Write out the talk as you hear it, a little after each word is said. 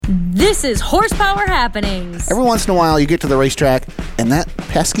This is Horsepower Happenings. Every once in a while, you get to the racetrack, and that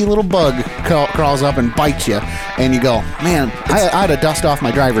pesky little bug crawls up and bites you, and you go, "Man, I ought to dust off my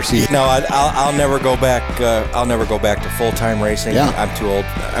driver's seat." No, I'll never go back. I'll never go back to full-time racing. Yeah. I'm too old.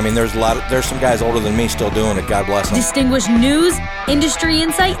 I mean, there's some guys older than me still doing it. God bless them. Distinguished news, industry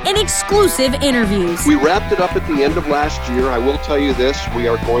insight, and exclusive interviews. We wrapped it up at the end of last year. I will tell you this: we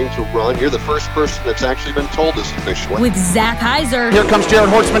are going to run. You're the first person that's actually been told this officially. With Zach Heiser. Here comes Jared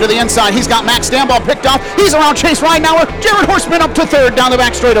Horseman to the inside. He's got Max Stambaugh picked off. He's around Chase Ridenauer. Jared Horseman up to third down the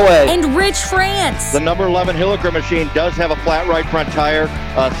back straightaway. And Rich France. The number 11 Hilliker machine does have a flat right front tire,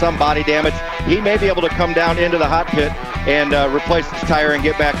 some body damage. He may be able to come down into the hot pit and replace his tire and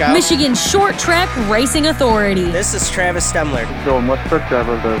get back out. Michigan Short Track Racing Authority. This is Travis Stemler. Going West Truck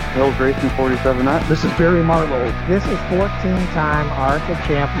Driver of the Hills Racing 47. This is Barry Marlowe. This is 14-time ARCA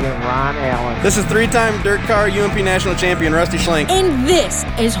champion Ron Allen. This is 3-time Dirt Car UMP National Champion Rusty Schlenk. And this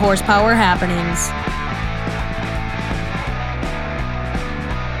is Horsepower Happenings.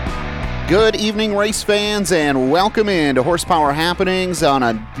 Good evening, race fans, and welcome into Horsepower Happenings on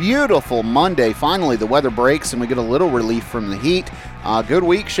a beautiful Monday. Finally, the weather breaks and we get a little relief from the heat. Good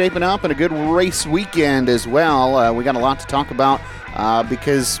week shaping up and a good race weekend as well. We got a lot to talk about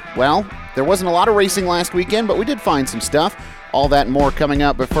because, well, there wasn't a lot of racing last weekend, but we did find some stuff. All that and more coming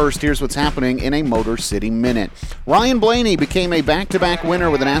up, but first, here's what's happening in a Motor City Minute. Ryan Blaney became a back-to-back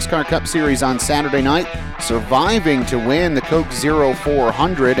winner with the NASCAR Cup Series on Saturday night, surviving to win the Coke Zero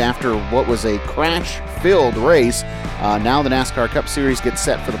 400 after what was a crash-filled race. Now the NASCAR Cup Series gets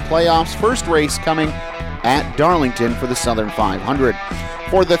set for the playoffs. First race coming at Darlington for the Southern 500.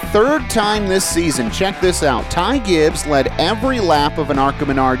 For the third time this season, check this out, Ty Gibbs led every lap of an ARCA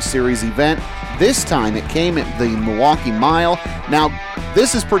Menards Series event. This time it came at the Milwaukee Mile. Now,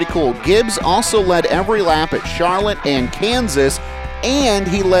 this is pretty cool. Gibbs also led every lap at Charlotte and Kansas, and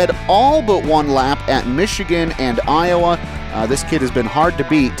he led all but one lap at Michigan and Iowa. This kid has been hard to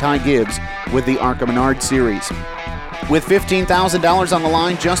beat, Ty Gibbs, with the ARCA Menards Series. With $15,000 on the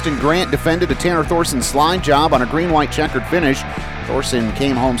line, Justin Grant defended a Tanner Thorson slide job on a green-white checkered finish. Thorson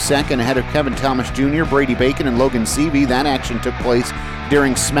came home second ahead of Kevin Thomas Jr., Brady Bacon, and Logan Seavey. That action took place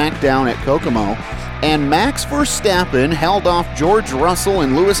during SmackDown at Kokomo. And Max Verstappen held off George Russell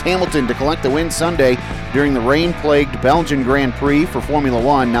and Lewis Hamilton to collect the win Sunday during the rain-plagued Belgian Grand Prix for Formula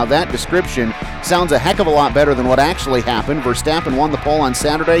One. Now that description sounds a heck of a lot better than what actually happened. Verstappen won the pole on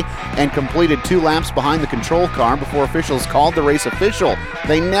Saturday and completed 2 laps behind the control car before officials called the race official.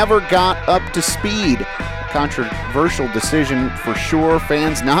 They never got up to speed. Controversial decision for sure.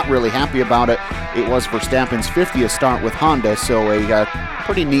 Fans not really happy about it. It was Verstappen's 50th start with Honda, so a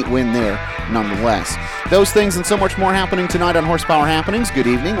pretty neat win there nonetheless. Those things and so much more happening tonight on Horsepower Happenings. Good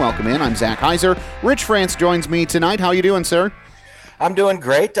evening. Welcome in. I'm Zach Heiser. Rich France joins me tonight. How you doing, sir? I'm doing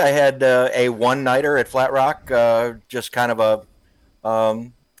great. I had a one-nighter at Flat Rock, just kind of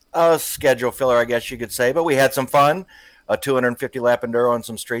a schedule filler, I guess you could say. But we had some fun, a 250-lap enduro and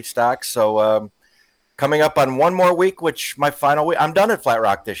some street stocks. So coming up on one more week, which my final week. I'm done at Flat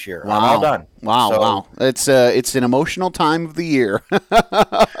Rock this year. Wow. I'm all done. Wow. It's an emotional time of the year.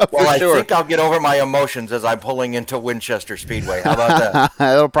 Well, I think I'll get over my emotions as I'm pulling into Winchester Speedway. How about that?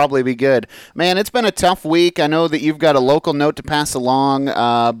 That'll probably be good. Man, it's been a tough week. I know that you've got a local note to pass along,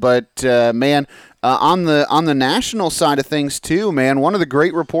 but man, on the national side of things too, man, one of the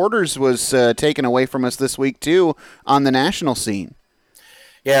great reporters was taken away from us this week too on the national scene.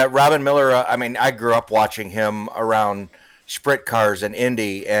 Yeah, Robin Miller, I grew up watching him around sprint cars and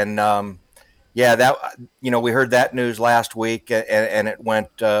Indy, and we heard that news last week, and it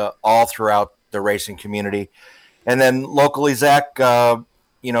went all throughout the racing community. And then locally, Zach,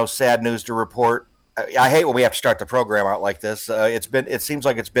 sad news to report. I hate when we have to start the program out like this. It seems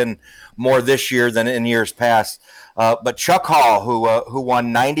like it's been more this year than in years past. But Chuck Hall, who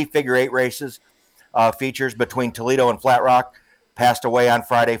won 90 figure 8 races, features between Toledo and Flat Rock, passed away on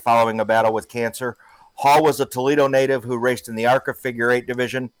Friday following a battle with cancer. Hall was a Toledo native who raced in the ARCA Figure 8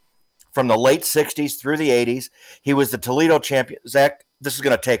 division from the late 60s through the 80s. He was the Toledo champion. Zach, this is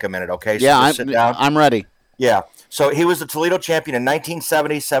going to take a minute, okay? So yeah, sit down. I'm ready. Yeah. So he was the Toledo champion in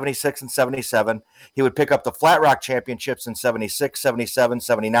 1970, 76, and 77. He would pick up the Flat Rock championships in 76, 77,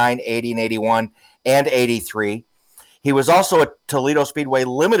 79, 80, and 81, and 83. He was also a Toledo Speedway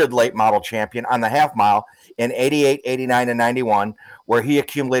limited late model champion on the half mile in 88, 89, and 91, where he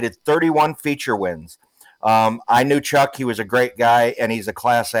accumulated 31 feature wins. I knew Chuck. He was a great guy, and he's a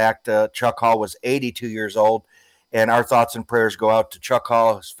class act. Chuck Hall was 82 years old, and our thoughts and prayers go out to Chuck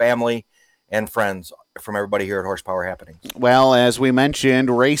Hall, his family, and friends. from everybody here at Horsepower Happenings. Well, as we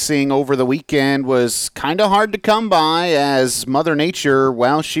mentioned, racing over the weekend was kind of hard to come by as Mother Nature,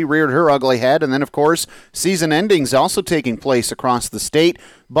 well, she reared her ugly head. And then, of course, season endings also taking place across the state.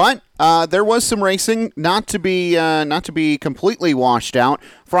 But there was some racing, not to be completely washed out.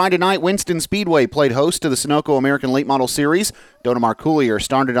 Friday night, Winston Speedway played host to the Sunoco American Late Model Series. Donamar Coulier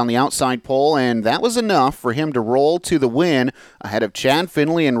started on the outside pole, and that was enough for him to roll to the win ahead of Chad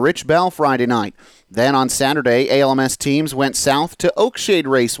Finley and Rich Bell Friday night. Then on Saturday, ALMS teams went south to Oakshade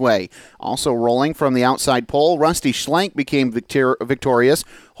Raceway. Also rolling from the outside pole, Rusty Schlenk became victorious,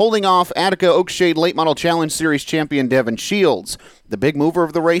 holding off Attica Oakshade Late Model Challenge Series champion Devin Shields. The big mover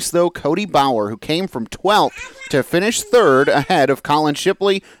of the race, though, Cody Bauer, who came from 12th to finish third ahead of Colin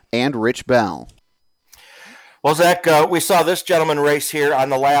Shipley and Rich Bell. Well, Zach, we saw this gentleman race here on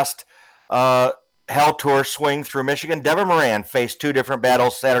the last Hell Tour swing through Michigan. Devin Moran faced two different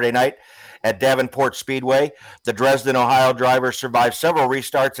battles Saturday night at Davenport Speedway. The Dresden, Ohio driver survived several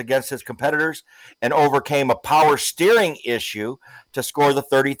restarts against his competitors and overcame a power steering issue to score the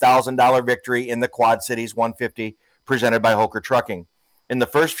 $30,000 victory in the Quad Cities 150 presented by Hoker Trucking. In the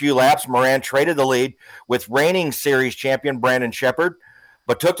first few laps, Moran traded the lead with reigning series champion Brandon Shepard,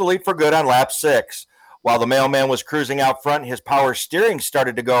 but took the lead for good on lap 6. While the mailman was cruising out front, his power steering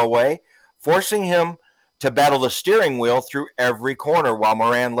started to go away, forcing him to battle the steering wheel through every corner while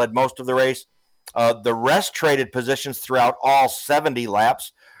Moran led most of the race. The rest traded positions throughout all 70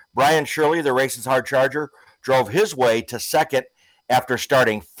 laps. Brian Shirley, the race's hard charger, drove his way to second after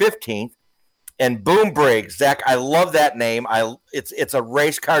starting 15th. And Boom Briggs, Zach, I love that name. It's a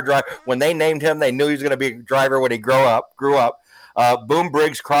race car driver. When they named him, they knew he was going to be a driver when he grew up. Boom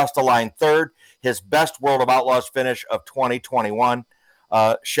Briggs crossed the line third, his best World of Outlaws finish of 2021.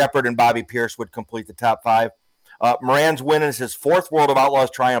 Shepard and Bobby Pierce would complete the top 5. Moran's win is his 4th World of Outlaws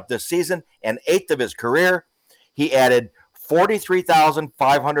triumph this season and 8th of his career. He added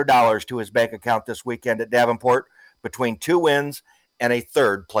 $43,500 to his bank account this weekend at Davenport between 2 wins and a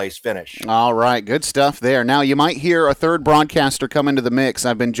 3rd place finish. All right, good stuff there. Now, you might hear a third broadcaster come into the mix.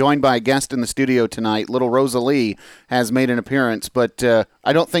 I've been joined by a guest in the studio tonight. Little Rosalie has made an appearance, but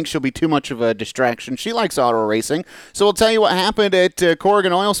I don't think she'll be too much of a distraction. She likes auto racing. So we'll tell you what happened at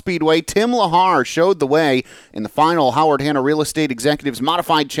Corrigan Oil Speedway. Tim Lahar showed the way in the final Howard Hanna Real Estate Executives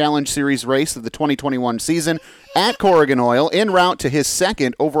Modified Challenge Series race of the 2021 season at Corrigan Oil, en route to his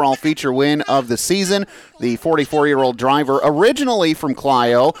 2nd overall feature win of the season. The 44-year-old driver, originally from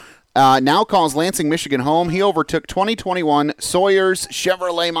Clio, now calls Lansing, Michigan home. He overtook 2021 Sawyer's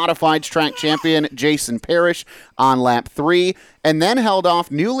Chevrolet Modifieds track champion Jason Parrish on lap 3, and then held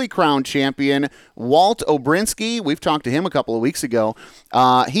off newly crowned champion Walt Obrinsky. We've talked to him a couple of weeks ago.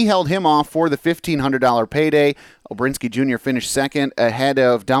 He held him off for the $1,500 payday. Obrinsky Jr. finished 2nd ahead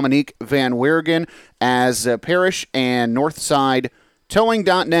of Dominique Van Weergen as Parrish and Northside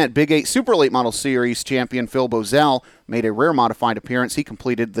Towing.net Big 8 Super Late Model Series champion Phil Bozell made a rare modified appearance. He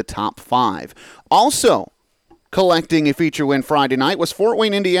completed the top 5. Also collecting a feature win Friday night was Fort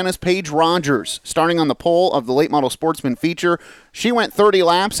Wayne, Indiana's Paige Rogers. Starting on the pole of the Late Model Sportsman feature, she went 30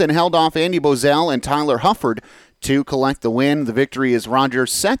 laps and held off Andy Bozell and Tyler Hufford to collect the win. The victory is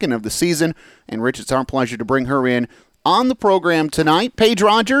Rogers' 2nd of the season, and Rich, it's our pleasure to bring her in on the program tonight. Paige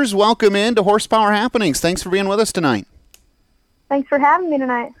Rogers, welcome in to Horsepower Happenings. Thanks for being with us tonight. Thanks for having me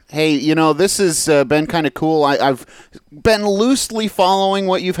tonight. Hey, this has been kind of cool. I've been loosely following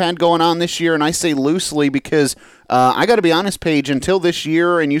what you've had going on this year, and I say loosely because I got to be honest, Paige, until this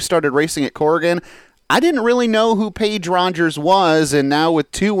year and you started racing at Corrigan, I didn't really know who Paige Rogers was, and now with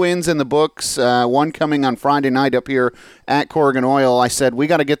 2 wins in the books, one coming on Friday night up here at Corrigan Oil, I said, we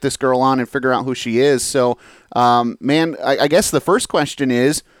got to get this girl on and figure out who she is. So, I guess the first question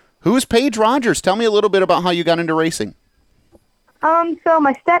is, who's Paige Rogers? Tell me a little bit about how you got into racing. So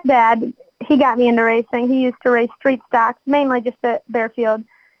my stepdad, he got me into racing. He used to race street stocks, mainly just at Bearfield.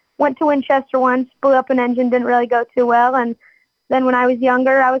 Went to Winchester once, blew up an engine, didn't really go too well. And then when I was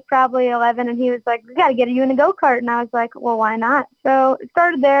younger, I was probably 11, and he was like, we got to get you in a go-kart. And I was like, well, why not? So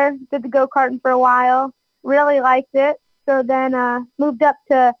started there, did the go-karting for a while, really liked it. So then moved up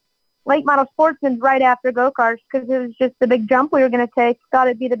to late model sportsmen right after go-karts because it was just the big jump we were going to take. Thought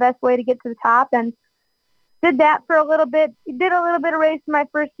it'd be the best way to get to the top, and did that for a little bit. Did a little bit of racing my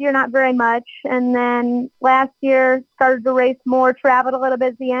first year, not very much. And then last year started to race more, traveled a little bit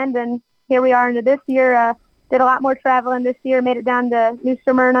at the end, and here we are into this year. Did a lot more traveling this year, made it down to New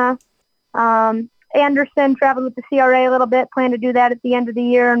Smyrna. Anderson, traveled with the CRA a little bit, plan to do that at the end of the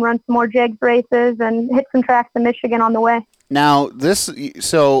year and run some more JEGS races and hit some tracks in Michigan on the way. Now,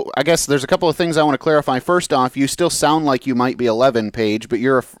 so I guess there's a couple of things I want to clarify. First off, you still sound like you might be 11, Paige, but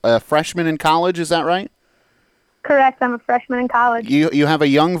you're a freshman in college, is that right? Correct. I'm a freshman in college. You have a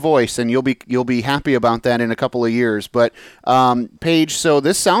young voice, and you'll be happy about that in a couple of years. But Paige, so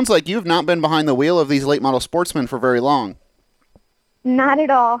this sounds like you've not been behind the wheel of these late model sportsmen for very long. Not at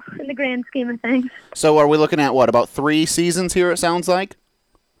all, in the grand scheme of things. So are we looking at what, about 3 seasons here? It sounds like.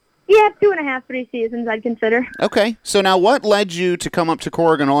 Yeah, 2.5, 3 seasons, I'd consider. Okay. So now what led you to come up to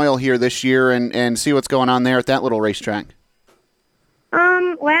Corrigan Oil here this year and see what's going on there at that little racetrack?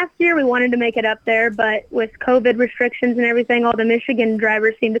 Last year we wanted to make it up there, but with COVID restrictions and everything, all the Michigan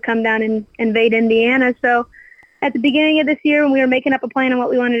drivers seemed to come down and invade Indiana. So at the beginning of this year, when we were making up a plan on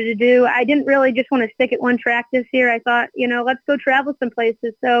what we wanted to do, I didn't really just want to stick at one track this year. I thought, let's go travel some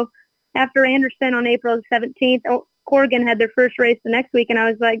places. So after Anderson on April 17th, Corrigan had their first race the next week, and I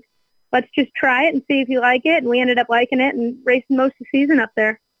was like, let's just try it and see if you like it. And we ended up liking it and racing most of the season up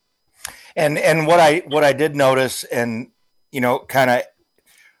there. And what I did notice, and kind of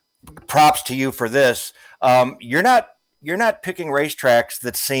props to you for this, you're not picking racetracks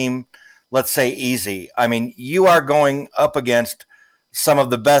that seem, let's say, easy. I mean, you are going up against some of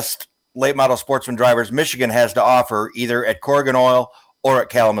the best late model sportsman drivers Michigan has to offer, either at Corrigan Oil or at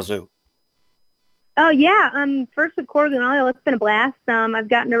Kalamazoo. Oh, yeah. First at Corrigan Oil, it's been a blast. I've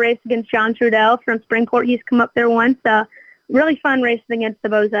gotten to race against John Trudell from Springport. He's come up there once. Really fun racing against the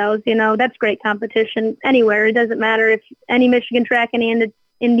Bozels. That's great competition anywhere. It doesn't matter if any Michigan track, any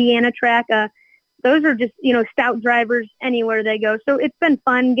Indiana track. Those are just, stout drivers anywhere they go. So it's been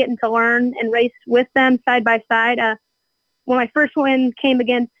fun getting to learn and race with them side by side. Well, my first win came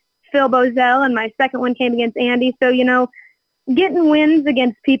against Phil Bozel, and my second one came against Andy. So, getting wins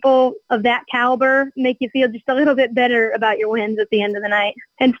against people of that caliber make you feel just a little bit better about your wins at the end of the night.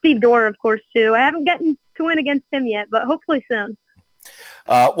 And Steve Dorr, of course, too. I haven't gotten to win against him yet, but hopefully soon.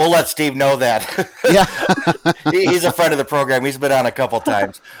 We'll let Steve know that. Yeah. He's a friend of the program. He's been on a couple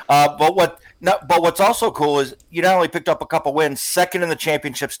times. But what's also cool is you not only picked up a couple wins, second in the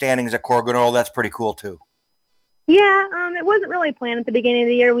championship standings at Corrigan Oil. That's pretty cool too. Yeah, it wasn't really a plan at the beginning of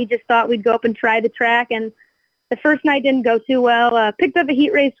the year. We just thought we'd go up and try the track, and the first night didn't go too well. Picked up a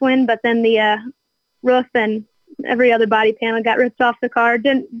heat race win, but then the roof and every other body panel got ripped off the car.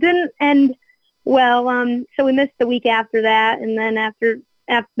 Didn't end well. So we missed the week after that, and then after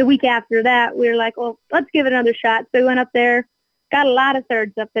the week after that, we were like, well, let's give it another shot. So we went up there, got a lot of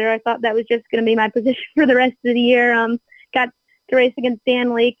thirds up there. I thought that was just going to be my position for the rest of the year. Got to race against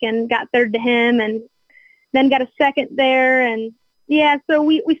Dan Leake and got third to him, and then got a second there. And yeah, so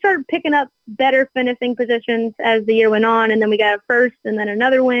we started picking up better finishing positions as the year went on, and then we got a first and then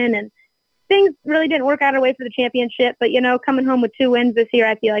another win, and things really didn't work out our way for the championship. But, coming home with 2 wins this year,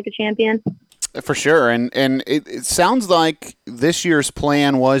 I feel like a champion. For sure, and it sounds like this year's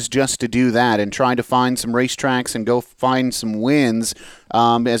plan was just to do that and try to find some racetracks and go find some wins.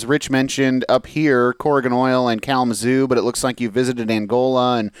 As Rich mentioned, up here, Corrigan Oil and Kalamazoo, but it looks like you visited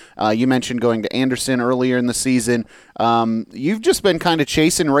Angola, and you mentioned going to Anderson earlier in the season. You've just been kind of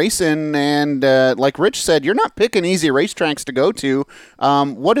chasing racing, and like Rich said, you're not picking easy racetracks to go to.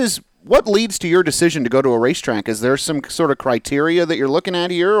 What leads to your decision to go to a racetrack? Is there some sort of criteria that you're looking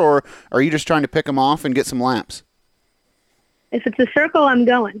at here, or are you just trying to pick them off and get some laps? If it's a circle, I'm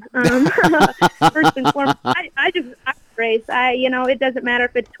going. First and foremost, I race. It doesn't matter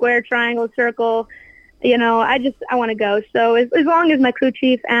if it's square, triangle, circle. I want to go. So as long as my crew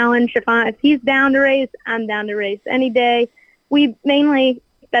chief, Alan Chiffon, if he's down to race, I'm down to race any day. We mainly,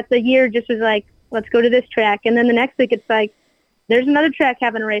 that's the year just was like, let's go to this track. And then the next week it's like, there's another track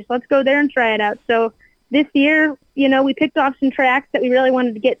having a race. Let's go there and try it out. So this year, we picked off some tracks that we really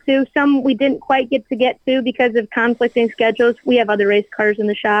wanted to get to. Some we didn't quite get to because of conflicting schedules. We have other race cars in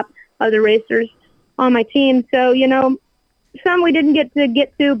the shop, other racers on my team. So, some we didn't get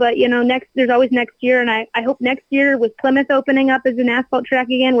to, but, there's always next year. And I hope next year with Plymouth opening up as an asphalt track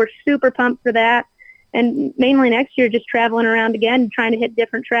again, we're super pumped for that. And mainly next year, just traveling around again, trying to hit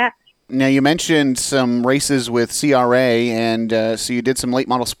different tracks. Now, you mentioned some races with CRA, and so you did some late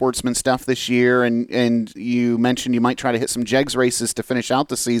model sportsman stuff this year, and you mentioned you might try to hit some JEGS races to finish out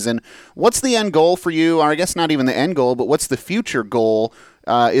the season. What's the end goal for you? Or I guess not even the end goal, but what's the future goal?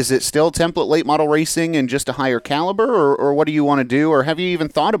 Is it still template late model racing and just a higher caliber, or what do you want to do? Or have you even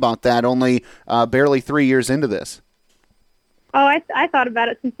thought about that only barely 3 years into this? Oh, I thought about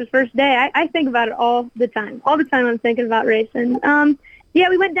it since the first day. I think about it all the time. All the time I'm thinking about racing. Yeah,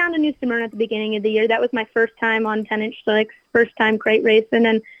 we went down to New Smyrna at the beginning of the year. That was my first time on 10-inch slicks, first time crate racing,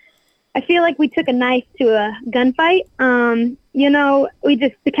 and I feel like we took a knife to a gunfight.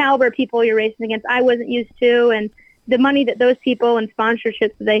 The caliber of people you're racing against, I wasn't used to, and the money that those people and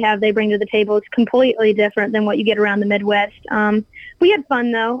sponsorships that they bring to the table is completely different than what you get around the Midwest. We had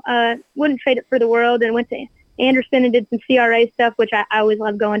fun, though. Wouldn't trade it for the world, and went to Anderson and did some CRA stuff, which I always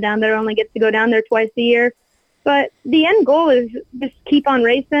love going down there. Only get to go down there twice a year. But the end goal is just keep on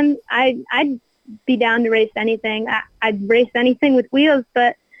racing. I'd be down to race anything. I'd race anything with wheels,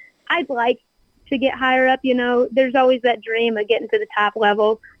 but I'd like to get higher up. You know, there's always that dream of getting to the top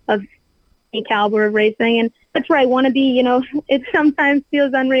level of any caliber of racing, and that's where I want to be. You know, it sometimes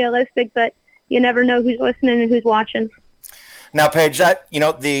feels unrealistic, but you never know who's listening and who's watching. Now, Paige, that, you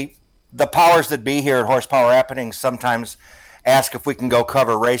know, the powers that be here at Horsepower Happenings sometimes ask if we can go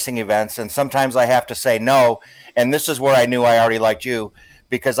cover racing events, and sometimes I have to say no, and this is where I knew I already liked you,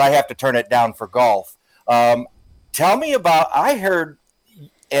 because I have to turn it down for golf. Tell me about, I heard,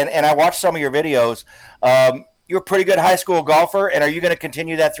 and I watched some of your videos, you're a pretty good high school golfer, and are you going to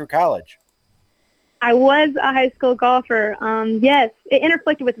continue that through college? I was a high school golfer. Yes, it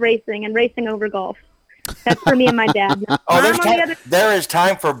interflicted with racing and racing over golf. That's for me and my dad. There is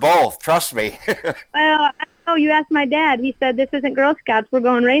time for both. Trust me. Well, I know you asked my dad. He said, this isn't Girl Scouts. We're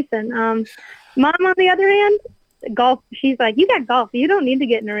going racing. Mom, on the other hand, golf. She's like, you got golf. You don't need to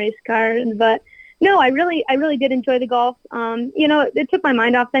get in a race car. But no, I really did enjoy the golf. You know, it took my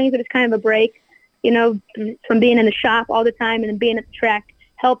mind off things. It was kind of a break, you know, from being in the shop all the time and then being at the track,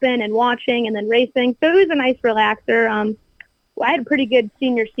 helping and watching and then racing. So it was a nice relaxer. I had a pretty good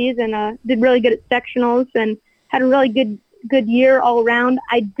senior season, did really good at sectionals and had a really good year all around.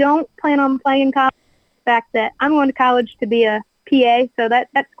 I don't plan on playing in college. The fact that I'm going to college to be a PA, so that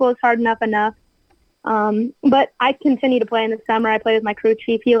school is hard enough. But I continue to play in the summer. I play with my crew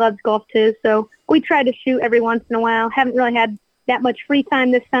chief. He loves golf too, so we try to shoot every once in a while. Haven't really had that much free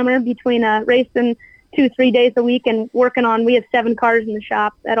time this summer between racing 2-3 days a week and working on. We have 7 cars in the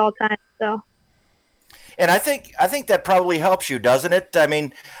shop at all times, so. And I think that probably helps you, doesn't it? I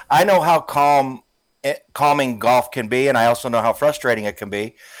mean, I know how calming golf can be, and I also know how frustrating it can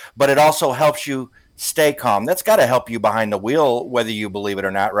be, but it also helps you stay calm. That's got to help you behind the wheel, whether you believe it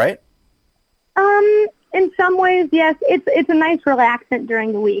or not, right? In some ways, yes. It's a nice relaxant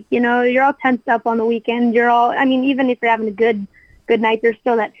during the week. You know, you're all tensed up on the weekend. Even if you're having a good night, there's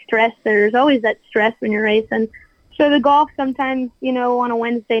still that stress. There's always that stress when you're racing. So the golf sometimes, you know, on a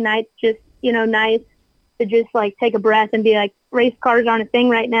Wednesday night, just, you know, nice to just like take a breath and be like, race cars aren't a thing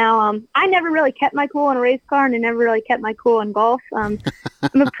right now. I never really kept my cool in a race car, and I never really kept my cool in golf. I'm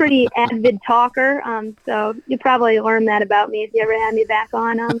a pretty avid talker, so you probably learned that about me if you ever had me back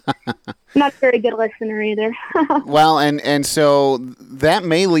on. I'm not a very good listener either. Well, and so that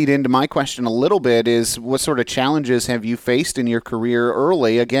may lead into my question a little bit, is what sort of challenges have you faced in your career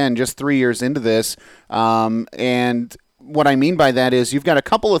early? Again, just 3 years into this, and what I mean by that is you've got a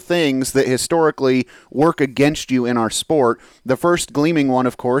couple of things that historically work against you in our sport. The first gleaming one,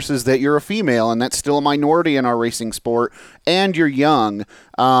 of course, is that you're a female, and that's still a minority in our racing sport, and you're young.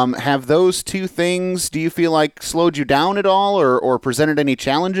 Have those two things, do you feel like, slowed you down at all or presented any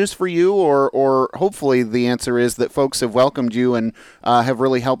challenges for you? Or hopefully the answer is that folks have welcomed you and have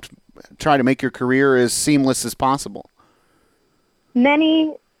really helped try to make your career as seamless as possible?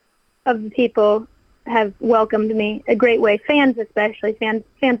 Many of the people have welcomed me a great way. Fans especially. Fans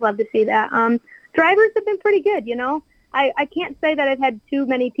love to see that. Drivers have been pretty good, you know. I can't say that I've had too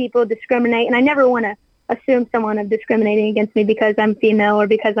many people discriminate, and I never want to assume someone is discriminating against me because I'm female or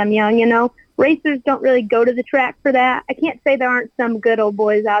because I'm young, you know. Racers don't really go to the track for that. I can't say there aren't some good old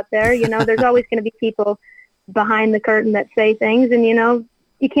boys out there, you know. There's always going to be people behind the curtain that say things, and, you know,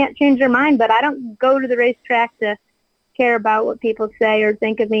 you can't change their mind, but I don't go to the racetrack to care about what people say or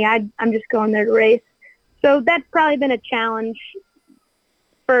think of me. I'm just going there to race. So that's probably been a challenge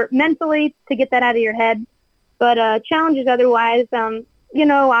for mentally to get that out of your head. But challenges otherwise, you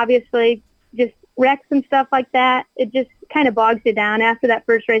know, obviously just wrecks and stuff like that, it just kind of bogs you down. After that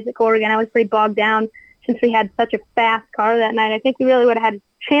first race at Corrigan, I was pretty bogged down since we had such a fast car that night. I think we really would have had a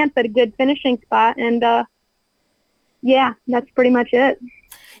chance at a good finishing spot. And, yeah, that's pretty much it.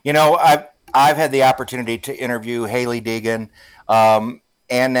 You know, I've had the opportunity to interview Hailie Deegan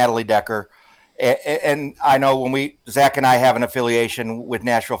and Natalie Decker. And I know when Zach and I have an affiliation with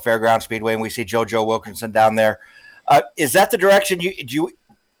Nashville Fairground Speedway, and we see JoJo Wilkinson down there. Is that the direction do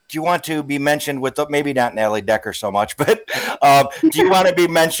you want to be mentioned with? Maybe not Natalie Decker so much, but do you want to be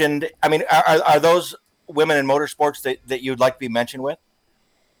mentioned? I mean, are those women in motorsports that you'd like to be mentioned with?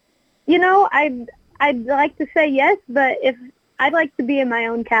 You know, I'd like to say yes, but if I'd like to be in my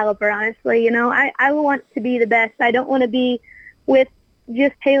own caliber, honestly. You know, I want to be the best. I don't want to be with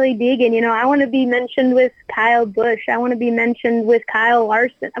just Haley Deegan. You know, I want to be mentioned with Kyle Busch. I want to be mentioned with Kyle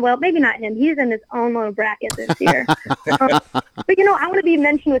Larson. Well, maybe not him. He's in his own little bracket this year. But, you know, I want to be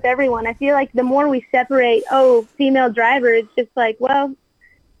mentioned with everyone. I feel like the more we separate, female driver, it's just like, well,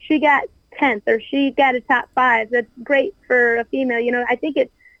 she got 10th or she got a top 5. That's great for a female. You know, I think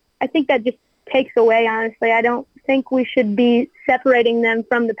that just takes away, honestly. I don't think we should be separating them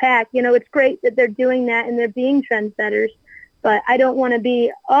from the pack. You know, it's great that they're doing that and they're being trendsetters, but I don't want to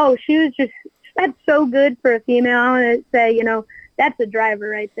be, that's so good for a female. I want to say, you know, that's a driver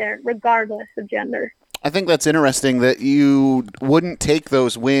right there, regardless of gender. I think that's interesting that you wouldn't take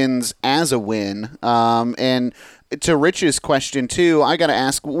those wins as a win. And to Rich's question too, I got to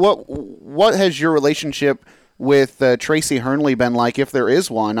ask, what has your relationship with Tracy Hernley been like, if there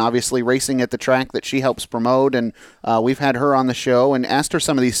is one? Obviously racing at the track that she helps promote, and we've had her on the show and asked her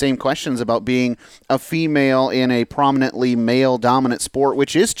some of these same questions about being a female in a prominently male-dominant sport,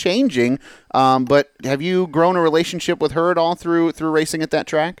 which is changing. But have you grown a relationship with her at all through racing at that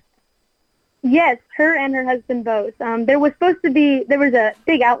track? Yes, her and her husband both. There was a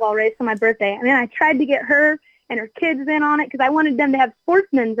big outlaw race on my birthday. I mean, I tried to get her and her kids in on it because I wanted them to have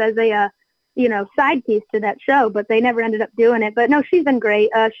sportsmen's as a side piece to that show, but they never ended up doing it. But no, she's been great.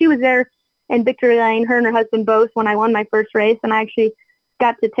 She was there in Victory Lane, her and her husband both, when I won my first race, and I actually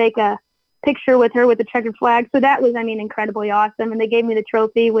got to take a picture with her with the checkered flag. So that was, incredibly awesome. And they gave me the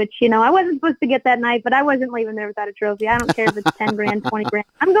trophy, which, I wasn't supposed to get that night, but I wasn't leaving there without a trophy. I don't care if it's 10 grand, 20 grand.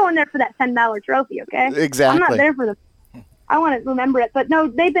 I'm going there for that $10 trophy, okay? Exactly. I'm not there for I want to remember it. But no,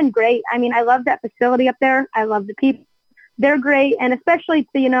 they've been great. I mean, I love that facility up there. I love the people. They're great. And especially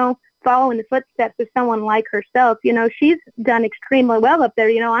to, follow in the footsteps of someone like herself. She's done extremely well up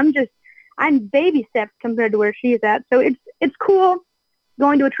there. I'm baby steps compared to where she's at. So it's cool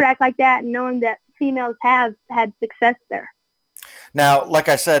going to a track like that and knowing that females have had success there. Now, like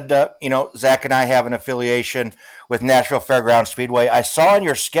I said, Zach and I have an affiliation with Nashville Fairgrounds Speedway. I saw in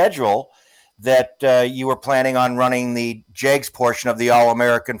your schedule that you were planning on running the JEGS portion of the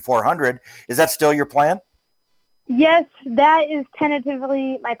All-American 400. Is that still your plan? Yes, that is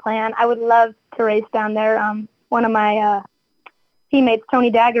tentatively my plan. I would love to race down there. One of my teammates, Tony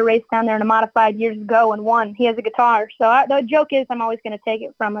Dagger, raced down there in a modified years ago and won. He has a guitar. So the joke is I'm always going to take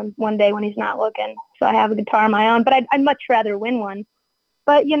it from him one day when he's not looking. So I have a guitar of my own, but I'd much rather win one.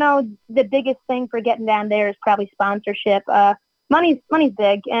 But, the biggest thing for getting down there is probably sponsorship. Money's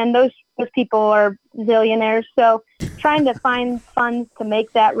big, and those people are zillionaires. So trying to find funds to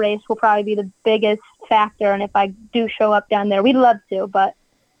make that race will probably be the biggest factor. And if I do show up down there, we'd love to, but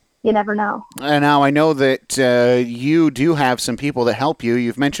you never know. And now I know that you do have some people that help you.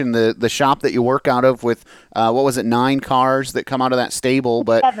 You've mentioned the shop that you work out of with, 9 cars that come out of that stable?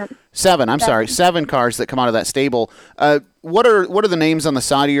 But seven cars that come out of that stable. What are the names on the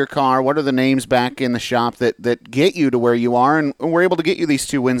side of your car? What are the names back in the shop that get you to where you are and were able to get you these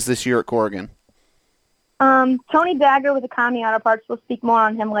 2 wins this year at Corrigan? Tony Dagger with Economy Auto Parts. We'll speak more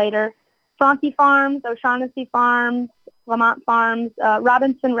on him later. Franke Farms, O'Shaughnessy Farms, Lamont Farms,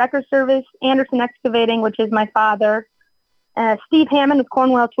 Robinson Wrecker Service, Anderson Excavating, which is my father, Steve Hammond with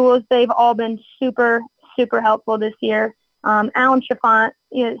Cornwell Tools. They've all been super, super helpful this year. Alan Chiffant,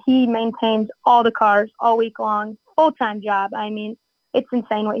 he maintains all the cars all week long, full-time job. I mean, it's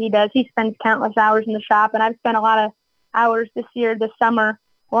insane what he does. He spends countless hours in the shop, and I've spent a lot of hours this summer,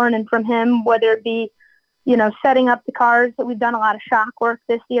 learning from him, whether it be setting up the cars. We've done a lot of shock work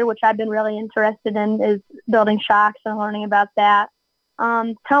this year, which I've been really interested in, is building shocks and learning about that.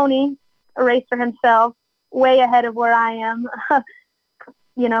 Tony, a racer himself, way ahead of where I am.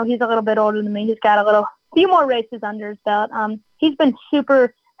 He's a little bit older than me. He's got a few more races under his belt. He's been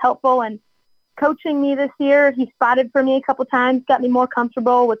super helpful in coaching me this year. He spotted for me a couple times, got me more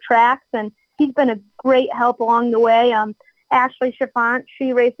comfortable with tracks, and he's been a great help along the way. Ashley Chiffant,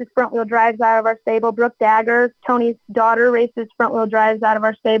 she races front-wheel drives out of our stable. Brooke Dagger, Tony's daughter, races front-wheel drives out of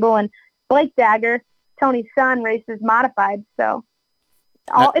our stable. And Blake Dagger, Tony's son, races modified. So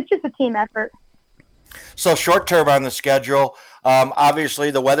it's just a team effort. So short-term on the schedule, obviously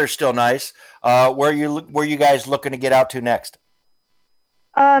the weather's still nice. Where you guys looking to get out to next?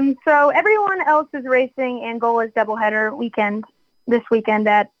 So everyone else is racing Angola's doubleheader weekend this weekend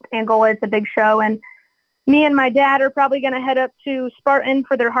at Angola. It's a big show, and me and my dad are probably going to head up to Spartan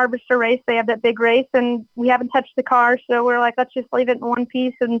for their Harvester race. They have that big race, and we haven't touched the car, so we're like, let's just leave it in one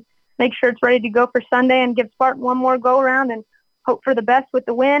piece and make sure it's ready to go for Sunday and give Spartan one more go-around and hope for the best with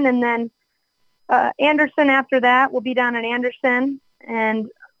the win. And then Anderson after that will be down in Anderson, and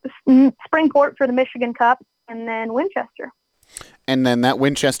Springport for the Michigan Cup, and then Winchester. And then that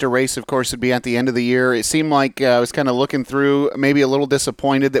Winchester race, of course, would be at the end of the year. It seemed like I was kind of looking through, maybe a little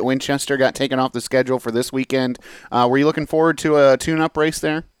disappointed that Winchester got taken off the schedule for this weekend. Were you looking forward to a tune-up race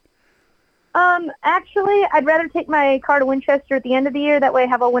there? Actually, I'd rather take my car to Winchester at the end of the year. That way I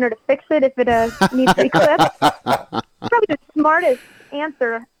have a winter to fix it if it needs to be clipped. Probably the smartest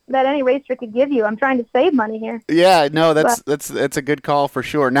answer that any racer could give you. I'm trying to save money here. Yeah, no, that's a good call for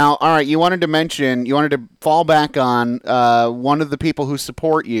sure. Now, all right, you wanted to fall back on one of the people who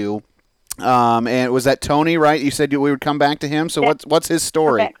support you, and was that Tony, right? You said we would come back to him. So what's his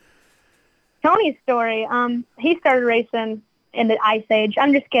story? Okay. Tony's story. He started racing in the Ice Age.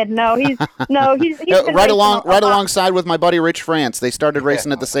 I'm just kidding. No, he's been right alongside with my buddy Rich France. They started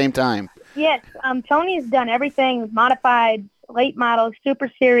racing at the same time. Yes, Tony's done everything: modified, late models, Super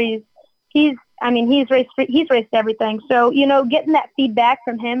Series. He's raced everything. So getting that feedback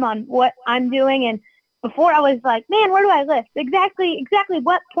from him on what I'm doing, and before I was like, man, where do I lift? Exactly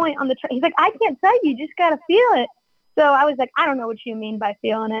what point on the track? He's like, I can't tell you. You just gotta feel it. So I was like, I don't know what you mean by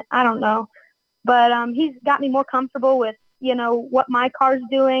feeling it. I don't know, but he's got me more comfortable with what my car's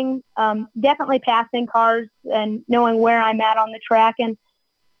doing, definitely passing cars and knowing where I'm at on the track. And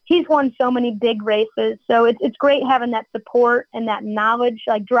he's won so many big races. So it's great having that support and that knowledge,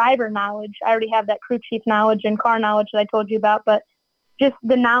 like driver knowledge. I already have that crew chief knowledge and car knowledge that I told you about, but just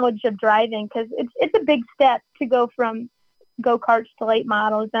the knowledge of driving, because it's a big step to go from go-karts to late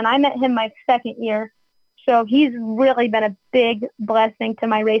models. And I met him my second year. So he's really been a big blessing to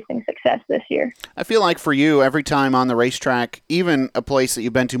my racing success this year. I feel like for you, every time on the racetrack, even a place that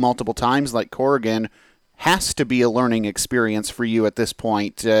you've been to multiple times like Corrigan, has to be a learning experience for you at this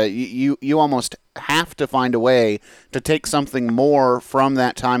point. You almost have to find a way to take something more from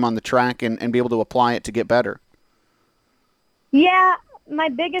that time on the track and be able to apply it to get better. Yeah, my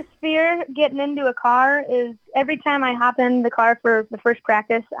biggest fear getting into a car is every time I hop in the car for the first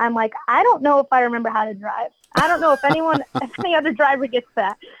practice, I'm like, I don't know if I remember how to drive. I don't know if any other driver gets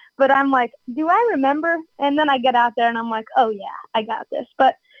that. But I'm like, do I remember? And then I get out there and I'm like, oh, yeah, I got this.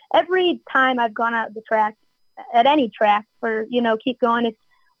 But every time I've gone out the track, at any track, for, keep going, it's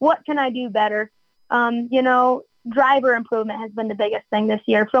what can I do better? Driver improvement has been the biggest thing this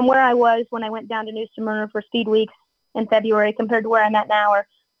year. From where I was when I went down to New Smyrna for Speed Weeks in February compared to where I'm at now are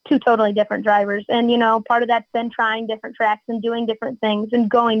two totally different drivers. And, part of that's been trying different tracks and doing different things and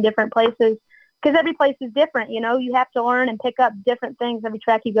going different places, because every place is different. You have to learn and pick up different things every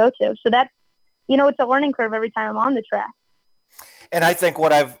track you go to. So that's, it's a learning curve every time I'm on the track. And I think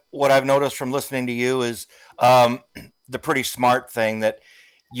what I've noticed from listening to you is the pretty smart thing that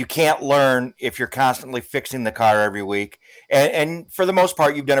you can't learn if you're constantly fixing the car every week. And for the most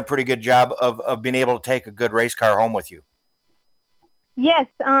part, you've done a pretty good job of being able to take a good race car home with you. Yes.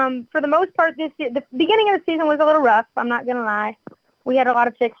 For the most part this year, the beginning of the season was a little rough. I'm not going to lie. We had a lot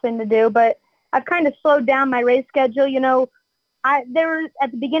of fixing to do, but I've kind of slowed down my race schedule. At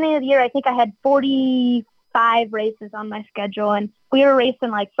the beginning of the year, I think I had 45 races on my schedule, and we were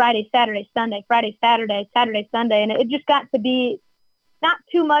racing like Friday, Saturday, Sunday, Friday, Saturday, Saturday, Sunday. And it just got to be not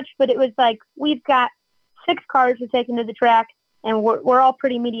too much, but it was like, we've got 6 cars we're taking to the track and we're all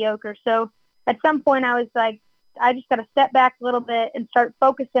pretty mediocre. So at some point I was like, I just got to step back a little bit and start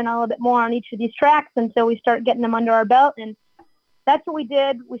focusing a little bit more on each of these tracks until we start getting them under our belt. And that's what we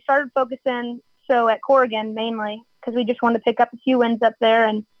did. We started focusing. So at Corrigan mainly, because we just wanted to pick up a few wins up there,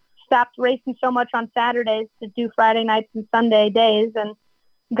 and stopped racing so much on Saturdays to do Friday nights and Sunday days, and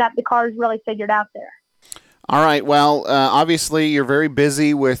got the cars really figured out there. All right. Well, obviously you're very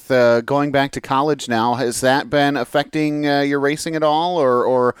busy with going back to college now. Has that been affecting your racing at all?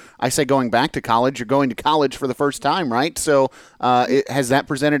 Or I say going back to college, you're going to college for the first time, right? So has that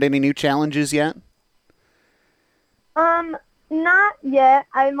presented any new challenges yet? Not yet.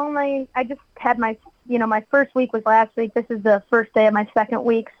 I just had my first week was last week. This is the first day of my second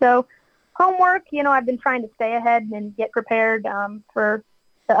week. So homework, I've been trying to stay ahead and get prepared for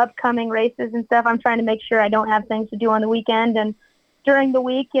the upcoming races and stuff. I'm trying to make sure I don't have things to do on the weekend. And during the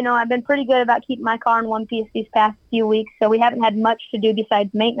week, I've been pretty good about keeping my car in one piece these past few weeks. So we haven't had much to do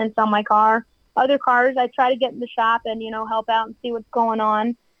besides maintenance on my car. Other cars, I try to get in the shop and, help out and see what's going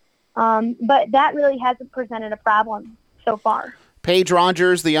on. But that really hasn't presented a problem so far. Paige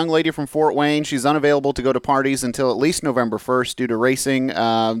Rogers, the young lady from Fort Wayne, she's unavailable to go to parties until at least November 1st due to racing.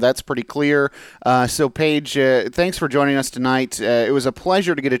 That's pretty clear. So, Paige, thanks for joining us tonight. It was a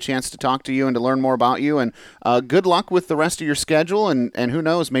pleasure to get a chance to talk to you and to learn more about you. And good luck with the rest of your schedule. And who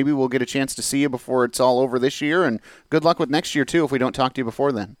knows, maybe we'll get a chance to see you before it's all over this year. And good luck with next year, too, if we don't talk to you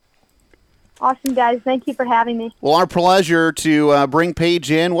before then. Awesome, guys. Thank you for having me. Well, our pleasure to bring Paige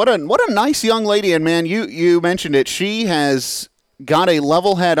in. What a nice young lady. And, man, you mentioned it. She has got a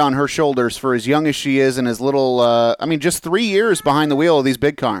level head on her shoulders for as young as she is and as little, just 3 years behind the wheel of these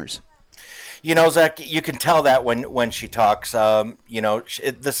big cars. You know, Zach, you can tell that when she talks.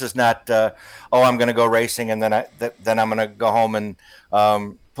 This is not, I'm going to go racing and then I'm going to go home and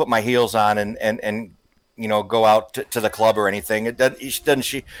put my heels on and go out to the club or anything.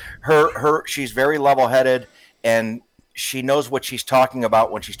 She's very level-headed, and she knows what she's talking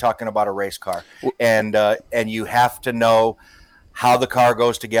about when she's talking about a race car. And you have to know how the car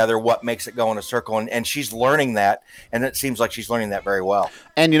goes together, what makes it go in a circle, and she's learning that, and it seems like she's learning that very well.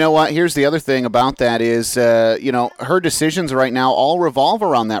 And you know what? Here's the other thing about that is, her decisions right now all revolve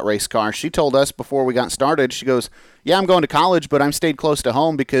around that race car. She told us before we got started, she goes, yeah, I'm going to college, but I'm stayed close to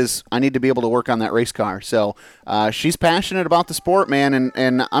home because I need to be able to work on that race car. So she's passionate about the sport, man,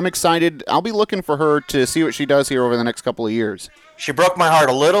 and I'm excited. I'll be looking for her to see what she does here over the next couple of years. She broke my heart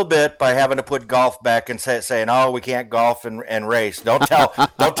a little bit by having to put golf back and saying, "Oh, we can't golf and race." Don't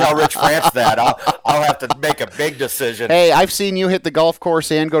tell Rich France that. I'll have to make a big decision. Hey, I've seen you hit the golf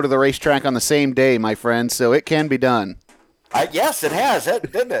course and go to the racetrack on the same day, my friend. So it can be done. Yes, it has,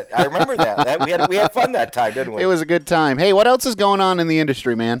 didn't it? I remember that. We had fun that time, didn't we? It was a good time. Hey, what else is going on in the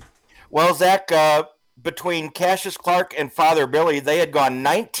industry, man? Well, Zach, between Cassius Clark and Father Billy, they had gone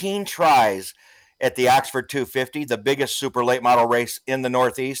 19 tries at the Oxford 250, the biggest super late model race in the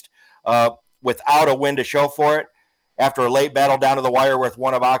Northeast, without a win to show for it. After a late battle down to the wire with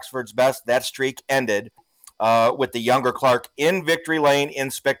one of Oxford's best, that streak ended with the younger Clark in victory lane in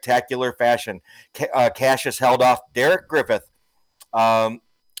spectacular fashion. Cassius held off Derek Griffith, and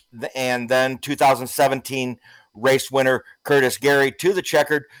then 2017 race winner Curtis Gary to the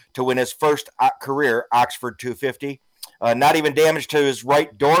checkered to win his first career Oxford 250. Not even damage to his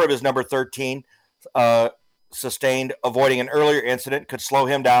right door of his number 13 sustained, avoiding an earlier incident, could slow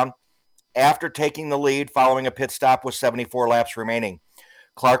him down after taking the lead following a pit stop with 74 laps remaining.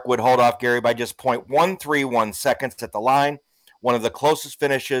 Clark would hold off Gary by just 0.131 seconds at the line, one of the closest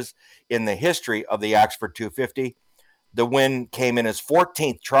finishes in the history of the Oxford 250. The win came in his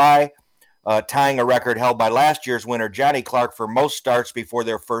 14th try, tying a record held by last year's winner Johnny Clark for most starts before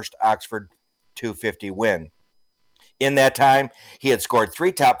their first Oxford 250 win. In that time, he had scored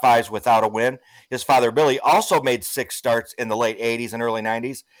 3 top 5s without a win. His father, Billy, also made 6 starts in the late 80s and early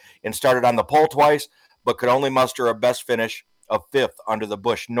 90s and started on the pole twice, but could only muster a best finish of 5th under the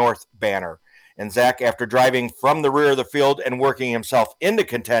Busch North banner. And Zach, after driving from the rear of the field and working himself into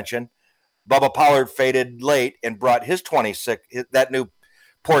contention, Bubba Pollard faded late and brought his 26, that new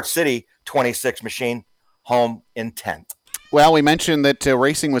Port City 26 machine, home in 10th. Well, we mentioned that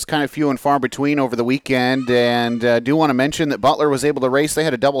racing was kind of few and far between over the weekend, and do want to mention that Butler was able to race. They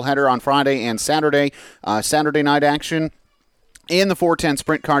had a doubleheader on Friday and Saturday. Saturday night action in the 410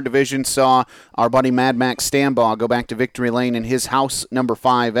 Sprint Car Division saw our buddy Mad Max Stambaugh go back to victory lane in his house number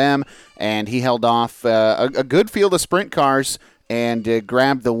 5M, and he held off a good field of sprint cars and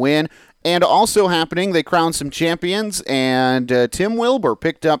grabbed the win. And also happening, they crowned some champions, and Tim Wilbur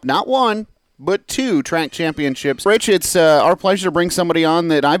picked up not one, but 2 track championships. Rich, it's our pleasure to bring somebody on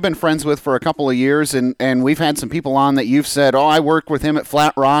that I've been friends with for a couple of years, and we've had some people on that you've said, I worked with him at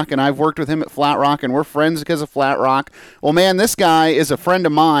Flat Rock, and I've worked with him at Flat Rock, and we're friends because of Flat Rock. Well, man, this guy is a friend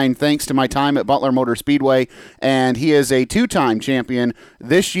of mine thanks to my time at Butler Motor Speedway, and he is a 2-time champion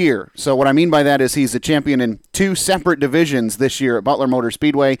this year. So what I mean by that is he's a champion in 2 separate divisions this year at Butler Motor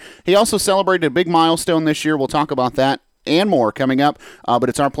Speedway. He also celebrated a big milestone this year. We'll talk about that and more coming up, but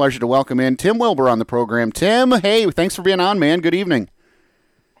it's our pleasure to welcome in Tim Wilbur on the program. Tim, hey, thanks for being on, man. Good evening.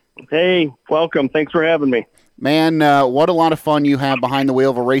 Hey, welcome. Thanks for having me. Man, what a lot of fun you have behind the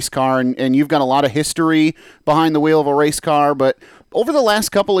wheel of a race car, and you've got a lot of history behind the wheel of a race car, but over the last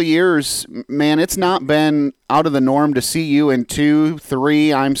couple of years, man, it's not been out of the norm to see you in 2,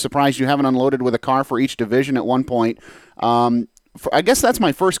 3. I'm surprised you haven't unloaded with a car for each division at one point. I guess that's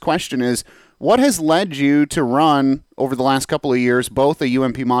my first question is, what has led you to run over the last couple of years, both a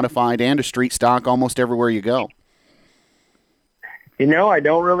UMP modified and a street stock almost everywhere you go? You know, I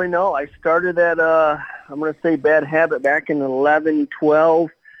don't really know. I started at, I'm going to say Bad Habit back in 11, 12.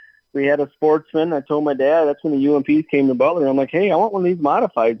 We had a Sportsman. I told my dad, that's when the UMPs came to Butler. I'm like, hey, I want one of these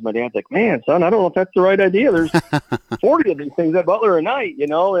modifieds. My dad's like, man, son, I don't know if that's the right idea. There's 40 of these things at Butler a night, you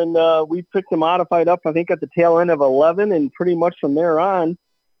know, and we picked the modified up, I think, at the tail end of 11, and pretty much from there on,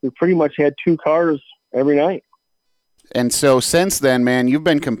 we pretty much had 2 cars every night. And so since then, man, you've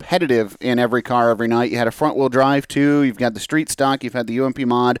been competitive in every car every night. You had a front-wheel drive, too. You've got the street stock. You've had the UMP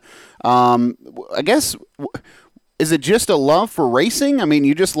mod. I guess, is it just a love for racing? I mean,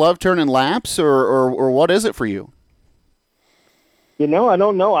 you just love turning laps, or what is it for you? You know, I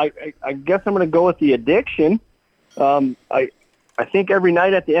don't know. I guess I'm going to go with the addiction. I I think every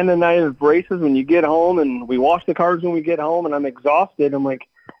night at the end of the night of races, when you get home and we wash the cars when we get home and I'm exhausted, I'm like,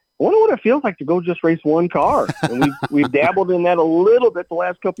 I wonder what it feels like to go just race one car. And we've dabbled in that a little bit the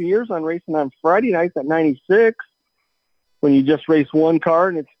last couple of years on racing on Friday nights at 96 when you just race one car,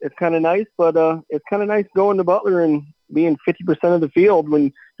 and it's kind of nice. But it's kind of nice going to Butler and being 50% of the field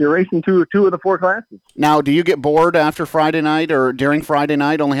when you're racing two of the four classes. Now, do you get bored after Friday night or during Friday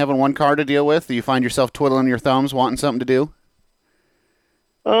night only having one car to deal with? Do you find yourself twiddling your thumbs wanting something to do?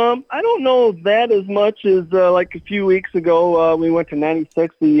 I don't know that as much as like a few weeks ago we went to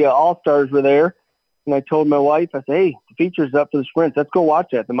 96. The All-Stars were there, and I told my wife, I said, hey, the feature's up for the sprints. Let's go watch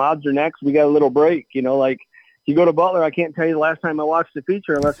that. The mods are next. We got a little break. You know, like you go to Butler, I can't tell you the last time I watched the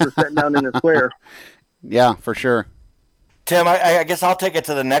feature unless we're sitting down in the square. Yeah, for sure. Tim, I guess I'll take it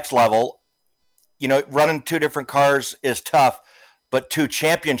to the next level. You know, running two different cars is tough, but two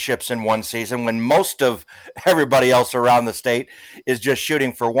championships in one season when most of everybody else around the state is just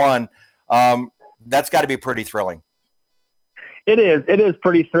shooting for one, that's got to be pretty thrilling. It is. It is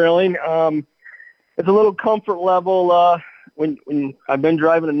pretty thrilling. It's a little comfort level when I've been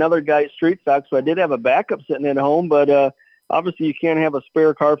driving another guy's street stock, so I did have a backup sitting at home, but obviously you can't have a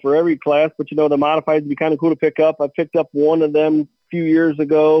spare car for every class, but, you know, the modifieds would be kind of cool to pick up. I picked up one of them a few years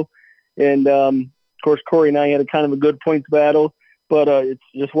ago, and, of course, Corey and I had a kind of a good points battle. But it's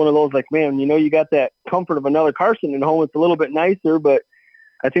just one of those, like, man, you know, you got that comfort of another car sitting at home. It's a little bit nicer, but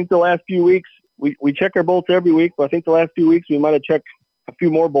I think the last few weeks, we check our bolts every week, but I think the last few weeks we might have checked a few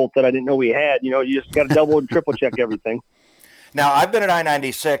more bolts that I didn't know we had. You know, you just got to double and triple check everything. Now, I've been at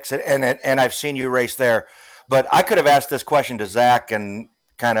I-96, and I've seen you race there, but I could have asked this question to Zach and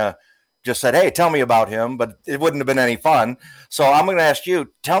kind of just said, hey, tell me about him, but it wouldn't have been any fun. So I'm going to ask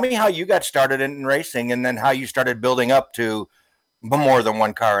you, tell me how you got started in racing and then how you started building up to more than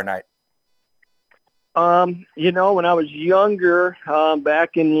one car a night. You know, when I was younger,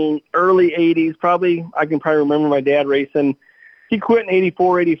 back in the early 80s, I can remember my dad racing. He quit in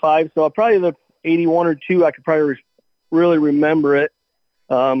 84, 85, so probably the 81 or 2, I could probably really remember it.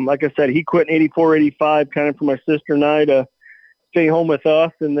 Like I said, he quit in 84, 85, kind of for my sister and I to stay home with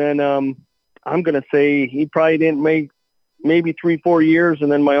us. And then I'm going to say he probably didn't make maybe 3-4 years.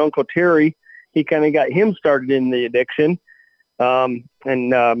 And then my Uncle Terry, he kind of got him started in the addiction. And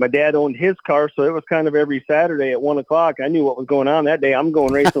my dad owned his car, so it was kind of every Saturday at 1 o'clock. I knew what was going on that day. I'm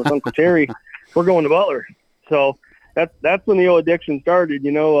going racing with Uncle Terry. We're going to Butler. So that's when the old addiction started.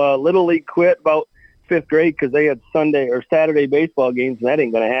 You know, Little League quit about 5th grade because they had Sunday or Saturday baseball games, and that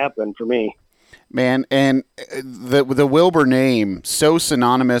ain't going to happen for me. Man, and the Wilbur name, so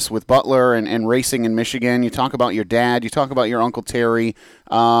synonymous with Butler and racing in Michigan. You talk about your dad, you talk about your Uncle Terry,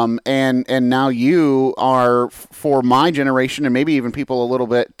 and now you are, for my generation, and maybe even people a little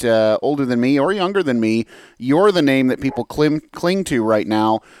bit older than me or younger than me, you're the name that people cling to right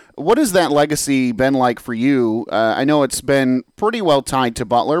now. What has that legacy been like for you? I know it's been pretty well tied to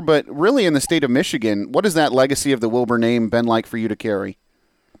Butler, but really in the state of Michigan, what has that legacy of the Wilbur name been like for you to carry?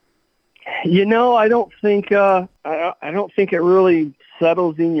 You know, I don't think I don't think it really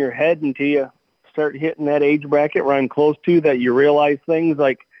settles in your head until you start hitting that age bracket where I'm close to, that you realize things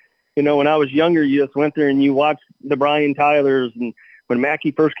like, you know, when I was younger, you just went there and you watched the Brian Tylers, and when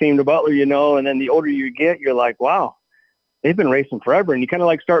Mackey first came to Butler, you know, and then the older you get, you're like, wow, they've been racing forever, and you kind of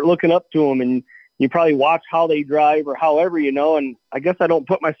like start looking up to them, and you probably watch how they drive or however, you know. And I guess I don't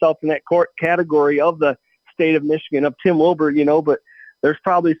put myself in that category of the state of Michigan of Tim Wilbur, you know, but there's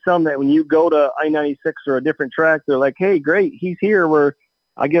probably some that when you go to I-96 or a different track, they're like, hey, great, he's here, where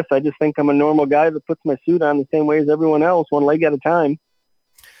I guess I just think I'm a normal guy that puts my suit on the same way as everyone else, one leg at a time.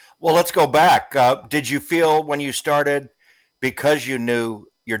 Well, let's go back. Did you feel when you started, because you knew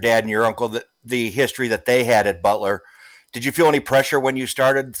your dad and your uncle, that the history that they had at Butler, did you feel any pressure when you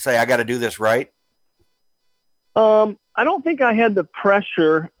started to say, I got to do this right? I don't think I had the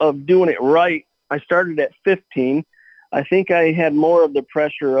pressure of doing it right. I started at 15. I think I had more of the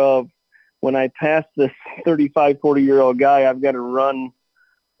pressure of when I passed this 35, 40-year-old guy, I've got to run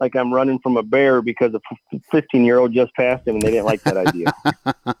like I'm running from a bear because a 15-year-old just passed him and they didn't like that idea.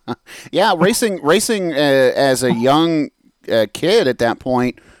 Yeah, racing as a young kid at that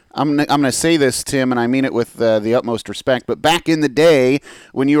point, I'm going to say this, Tim, and I mean it with the utmost respect, but back in the day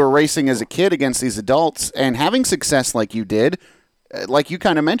when you were racing as a kid against these adults and having success like you did, like you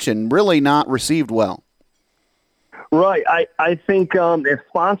kind of mentioned, really not received well. Right. I think if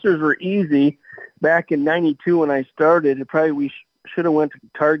sponsors were easy back in 92 when I started, we should have went to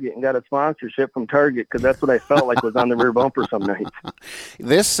Target and got a sponsorship from Target, because that's what I felt like was on the rear bumper some nights.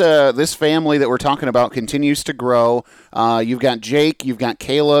 This family that we're talking about continues to grow. You've got Jake, you've got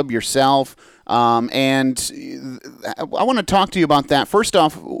Caleb, yourself. And I want to talk to you about that. First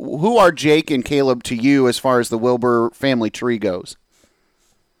off, who are Jake and Caleb to you as far as the Wilbur family tree goes?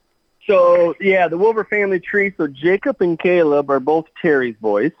 So, yeah, the Wilbur family tree, so Jacob and Caleb are both Terry's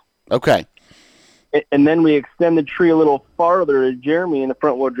boys. Okay. And then we extend the tree a little farther to Jeremy in the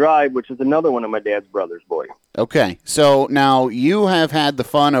front wheel drive, which is another one of my dad's brother's boys. Okay, so now you have had the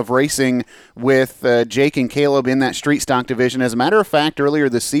fun of racing with Jake and Caleb in that street stock division. As a matter of fact, earlier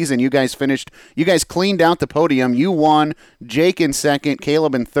this season, you guys cleaned out the podium. You won, Jake in second,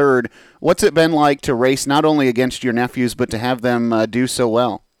 Caleb in third. What's it been like to race not only against your nephews, but to have them do so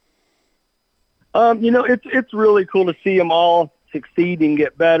well? It's really cool to see them all succeed and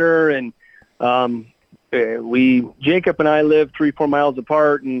get better. And Jacob and I live 3-4 miles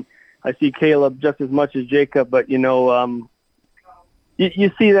apart, and I see Caleb just as much as Jacob. But you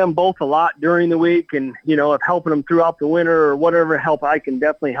see them both a lot during the week, and if helping them throughout the winter or whatever help I can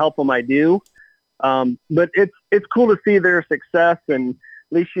definitely help them, I do. But it's cool to see their success, and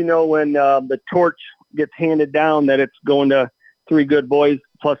at least when the torch gets handed down that it's going to 3 good boys.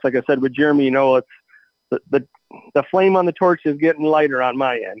 Plus, like I said with Jeremy, it's the flame on the torch is getting lighter on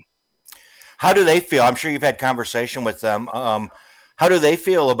my end. How do they feel? I'm sure you've had conversation with them. How do they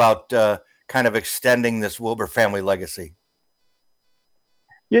feel about kind of extending this Wilbur family legacy?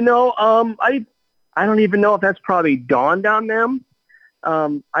 I don't even know if that's probably dawned on them.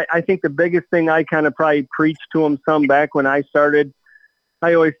 I think the biggest thing I kind of probably preached to them some back when I started,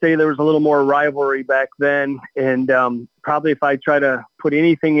 I always say there was a little more rivalry back then. And probably if I try to put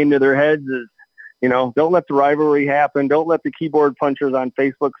anything into their heads is, don't let the rivalry happen. Don't let the keyboard punchers on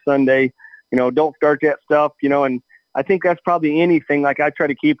Facebook Sunday, don't start that stuff, and I think that's probably anything. Like I try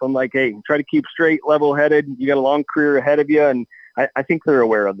to keep them like, hey, try to keep straight, level-headed. You got a long career ahead of you, and I think they're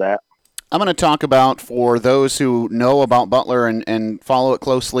aware of that. I'm going to talk about, for those who know about Butler and follow it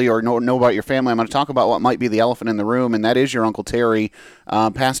closely or know about your family, I'm going to talk about what might be the elephant in the room, and that is your Uncle Terry.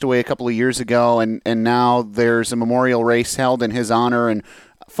 Passed away a couple of years ago, and now there's a memorial race held in his honor, and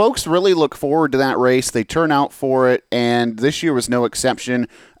folks really look forward to that race. They turn out for it, and this year was no exception.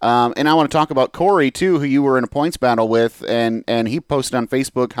 And I want to talk about Corey, too, who you were in a points battle with, and he posted on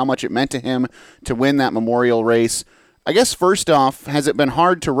Facebook how much it meant to him to win that memorial race. I guess first off, has it been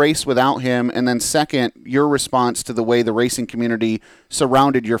hard to race without him? And then second, your response to the way the racing community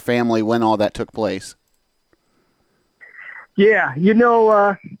surrounded your family when all that took place. Yeah,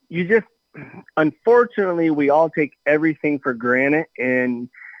 unfortunately, we all take everything for granted, and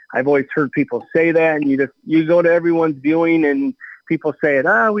I've always heard people say that, and you go to everyone's viewing and people say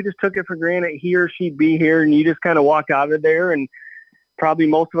it, we just took it for granted, he or she'd be here, and you just kind of walk out of there, and probably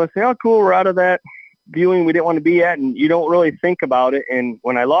most of us say, oh, cool, we're out of that viewing we didn't want to be at, and you don't really think about it. And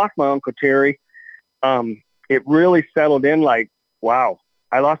when I lost my Uncle Terry, it really settled in like, wow,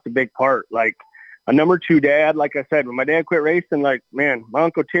 I lost a big part, like a number 2 dad. Like I said, when my dad quit racing, like, man, my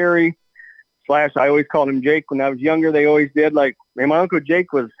Uncle Terry / I always called him Jake when I was younger. They always did. Like, man, my Uncle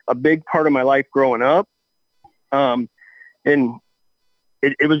Jake was a big part of my life growing up. And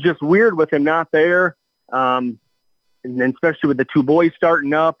it was just weird with him not there. And then especially with the 2 boys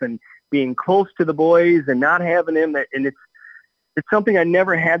starting up and being close to the boys and not having him. And it's something I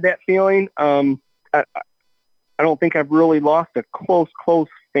never had that feeling. I don't think I've really lost a close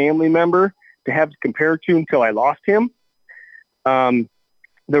family member to have to compare to until I lost him.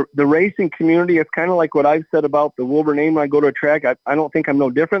 The racing community, it's kind of like what I've said about the Wilbur name when I go to a track. I don't think I'm no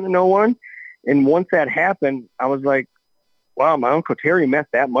different than no one. And once that happened, I was like, wow, my Uncle Terry meant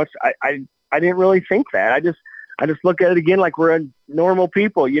that much. I didn't really think that. I just look at it again like we're normal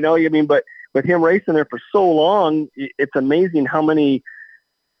people, but with him racing there for so long, it's amazing how many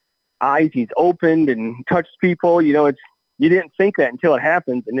eyes he's opened and touched people. You didn't think that until it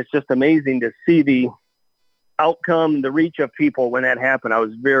happens. And it's just amazing to see the outcome, the reach of people when that happened. I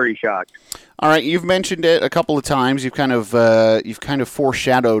was very shocked. All right, you've mentioned it a couple of times. You've kind of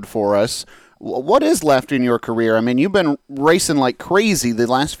foreshadowed for us. What is left in your career? I mean, you've been racing like crazy the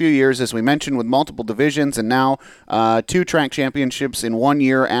last few years, as we mentioned, with multiple divisions, and now 2 track championships in 1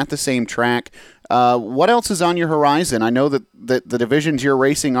 year at the same track. What else is on your horizon? I know that the divisions you're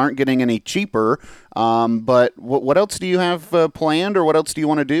racing aren't getting any cheaper, but what else do you have planned, or what else do you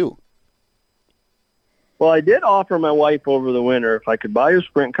want to do? Well, I did offer my wife over the winter if I could buy her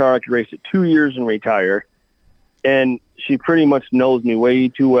sprint car, I could race it 2 years and retire. And she pretty much knows me way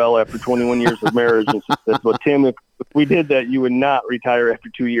too well after 21 years of marriage. And she says, well, Tim, if we did that, you would not retire after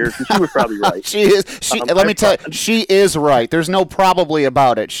 2 years. And she was probably right. Let me tell you, she is right. There's no probably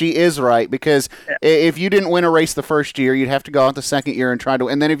about it. She is right, because if you didn't win a race the first year, you'd have to go out the second year and try to.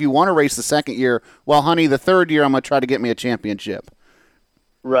 And then if you want to race the second year, well, honey, the third year I'm going to try to get me a championship.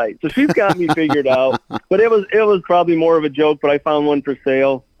 Right. So she's got me figured out. But it was probably more of a joke, but I found one for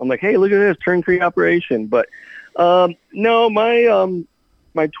sale. I'm like, hey, look at this, turnkey operation. But no, my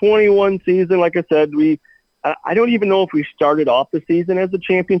 21 season, like I said, I don't even know if we started off the season as the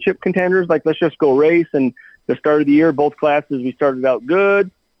championship contenders. Like, let's just go race. And the start of the year, both classes, we started out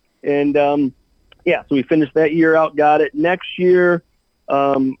good. And, so we finished that year out, got it. Next year,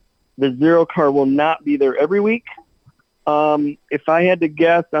 the Zero car will not be there every week. If I had to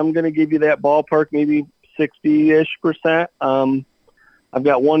guess, I'm going to give you that ballpark, maybe 60-ish%. I've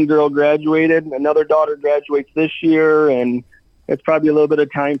got one girl graduated, another daughter graduates this year, and it's probably a little bit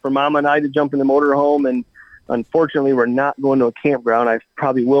of time for Mama and I to jump in the motorhome. And unfortunately, we're not going to a campground. I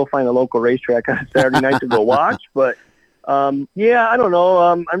probably will find a local racetrack on Saturday night to go watch. But, I don't know.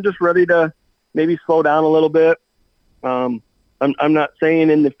 I'm just ready to maybe slow down a little bit. I'm not saying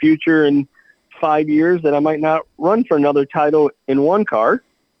in the future in 5 years that I might not run for another title in one car.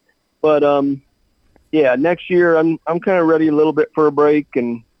 But, next year I'm kind of ready a little bit for a break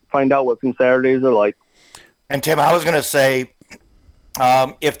and find out what some Saturdays are like. And Tim, I was going to say,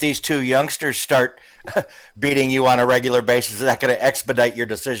 if these two youngsters start beating you on a regular basis, is that going to expedite your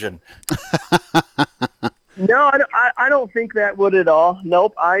decision? No, I don't think that would at all.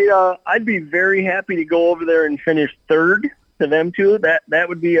 Nope. I'd be very happy to go over there and finish third to them two. That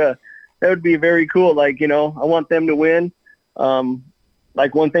would be very cool. Like, I want them to win.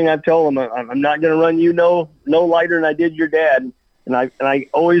 Like one thing I've told them, I'm not going to run you no lighter than I did your dad. And I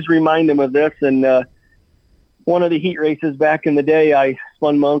always remind them of this. And one of the heat races back in the day, I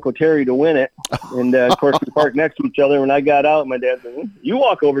spun my Uncle Terry to win it. And, of course, we parked next to each other. When I got out, my dad said, you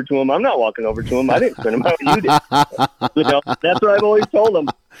walk over to him. I'm not walking over to him. I didn't spin him out. You did. That's what I've always told him.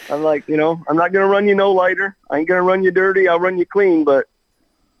 I'm like, I'm not going to run you no lighter. I ain't going to run you dirty. I'll run you clean. But,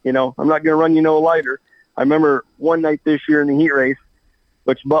 I'm not going to run you no lighter. I remember one night this year in the heat race,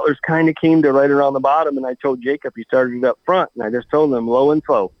 which Butler's kind of came to right around the bottom, and I told Jacob he started it up front, and I just told him low and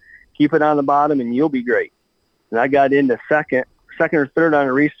slow. Keep it on the bottom, and you'll be great. And I got into second or third on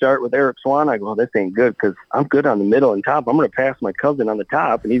a restart with Eric Swan. I go, this ain't good because I'm good on the middle and top. I'm going to pass my cousin on the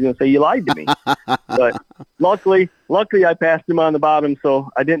top, and he's going to say you lied to me. But luckily I passed him on the bottom, so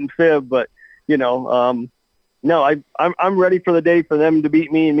I didn't fib. But, no, I'm ready for the day for them to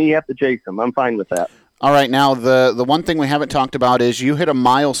beat me and me have to chase them. I'm fine with that. All right, now the one thing we haven't talked about is you hit a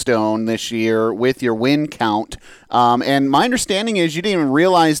milestone this year with your win count. And my understanding is you didn't even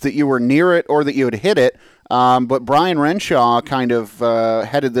realize that you were near it or that you had hit it. But Brian Renshaw kind of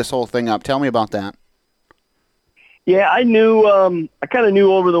headed this whole thing up. Tell me about that. Yeah, I knew. I kind of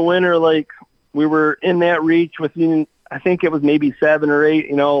knew over the winter, like we were in that reach within, I think it was maybe 7 or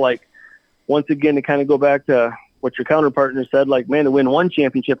 8. Like once again to kind of go back to what your counterpartner said, like man, to win one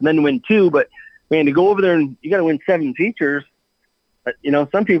championship and then to win two, but man, to go over there and you got to win 7 features.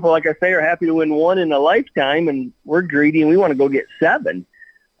 Some people, like I say, are happy to win one in a lifetime, and we're greedy and we want to go get 7.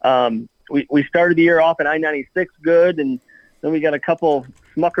 We started the year off at I-96 good, and then we got a couple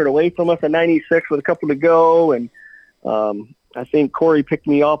smuckered away from us at 96 with a couple to go. And I think Corey picked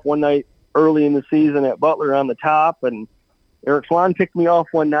me off one night early in the season at Butler on the top, and Eric Swan picked me off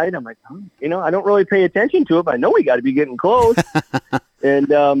one night. I'm like, I don't really pay attention to it, but I know we got to be getting close.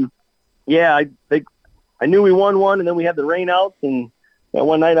 And, I think I knew we won one, and then we had the rain outs, and that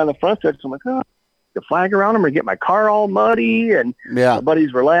one night on the front stretch, I'm like, the flag around them or get my car all muddy, and my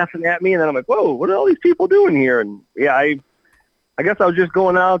buddies were laughing at me, and then I'm like, whoa, what are all these people doing here? And I guess I was just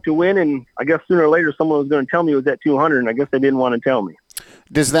going out to win, and I guess sooner or later someone was going to tell me it was at 200, and I guess they didn't want to tell me.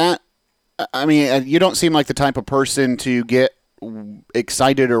 Does that, you don't seem like the type of person to get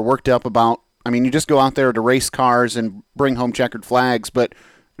excited or worked up about, you just go out there to race cars and bring home checkered flags, but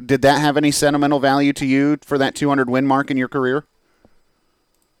did that have any sentimental value to you for that 200 win mark in your career?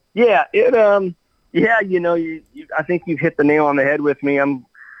 Yeah, it, I think you've hit the nail on the head with me. I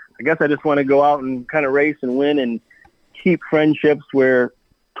guess I just want to go out and kind of race and win and keep friendships where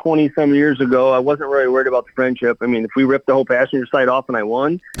 20-some years ago I wasn't really worried about the friendship. If we ripped the whole passenger side off and I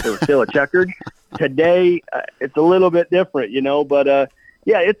won, it was still a checkered. Today, it's a little bit different, but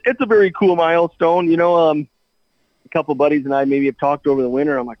it's a very cool milestone. A couple buddies and I maybe have talked over the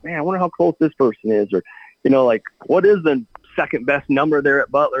winter. I'm like, man, I wonder how close this person is, or, like what is the second best number there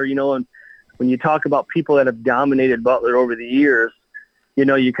at Butler, and when you talk about people that have dominated Butler over the years,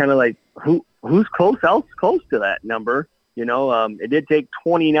 you kind of like, who's close to that number? It did take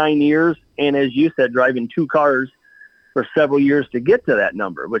 29 years. And as you said, driving 2 cars for several years to get to that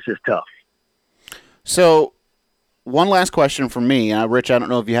number, which is tough. So one last question from me. Rich, I don't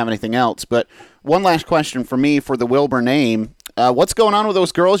know if you have anything else, but one last question for me for the Wilbur name. What's going on with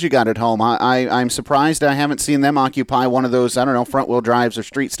those girls you got at home? I'm surprised I haven't seen them occupy one of those, I don't know, front-wheel drives or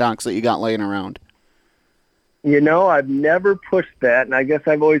street stocks that you got laying around. I've never pushed that, and I guess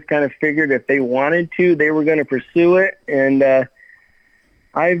I've always kind of figured if they wanted to, they were going to pursue it. And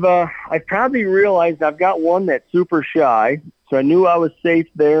I've probably realized I've got one that's super shy, so I knew I was safe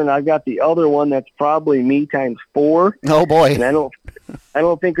there, and I've got the other one that's probably me times 4. Oh boy! And I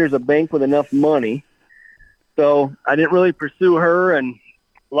don't think there's a bank with enough money, so I didn't really pursue her. And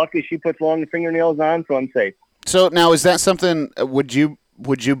luckily, she puts long fingernails on, so I'm safe. So now, is that something? Would you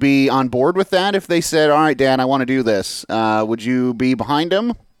be on board with that if they said, "All right, Dad, I want to do this"? Would you be behind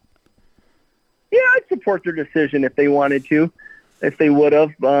them? Yeah, I'd support their decision if they wanted to, if they would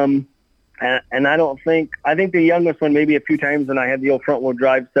have. And I think the youngest one maybe a few times, and I had the old front wheel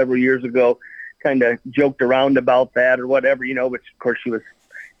drive several years ago, kind of joked around about that or whatever, which of course she was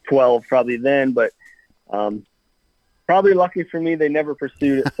 12 probably then, but probably lucky for me, they never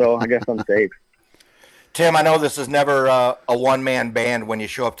pursued it. So I guess I'm safe. Tim, I know this is never a one-man band when you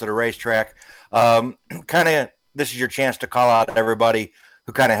show up to the racetrack. This is your chance to call out everybody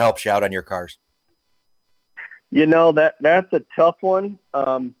who kind of helps you out on your cars. That's a tough one.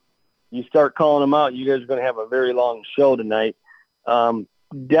 You start calling them out, you guys are going to have a very long show tonight.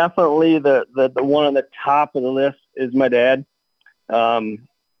 Definitely the one on the top of the list is my dad.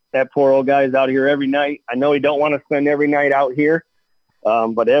 That poor old guy is out here every night. I know he don't want to spend every night out here,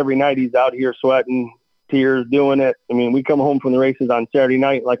 but every night he's out here sweating, tears, doing it. I mean, we come home from the races on Saturday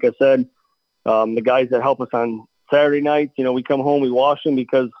night, like I said. The guys that help us on Saturday nights, we come home, we wash them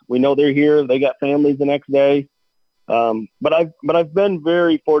because we know they're here. They got families the next day. But I've been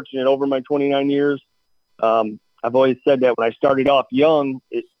very fortunate over my 29 years. I've always said that when I started off young,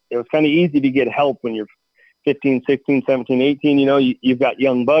 it was kind of easy to get help when you're 15, 16, 17, 18. You've got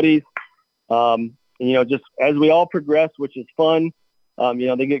young buddies. Just as we all progress, which is fun.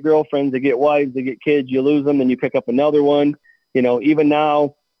 They get girlfriends, they get wives, they get kids, you lose them, then you pick up another one. Even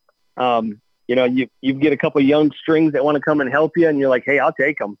now, you get a couple of young strings that want to come and help you, and you're like, hey, I'll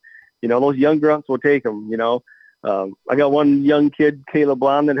take them. Those young grunts will take them, I got one young kid, Caleb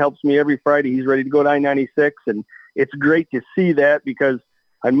Blond, that helps me every Friday. He's ready to go to I-96, and it's great to see that because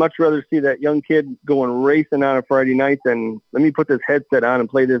I'd much rather see that young kid going racing on a Friday night than let me put this headset on and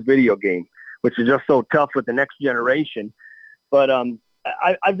play this video game, which is just so tough with the next generation. But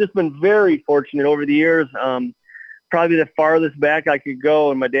I've just been very fortunate over the years. Probably the farthest back I could go,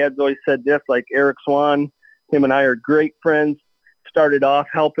 and my dad's always said this, like Eric Swan, him and I are great friends, started off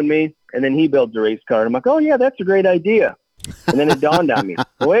helping me, and then he builds a race car. I'm like, oh, yeah, that's a great idea. And then it dawned on me,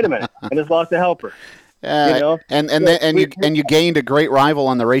 well, wait a minute, I just lost a helper. And you gained a great rival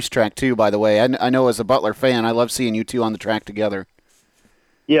on the racetrack, too, by the way. I know as a Butler fan, I love seeing you two on the track together.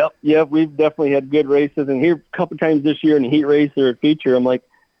 Yep, we've definitely had good races. And here a couple times this year in the heat race or feature, I'm like,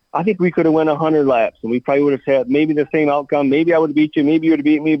 I think we could have went 100 laps, and we probably would have had maybe the same outcome. Maybe I would have beat you, maybe you would have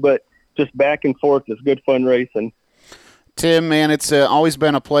beat me, but just back and forth is good fun racing. Tim, man, it's always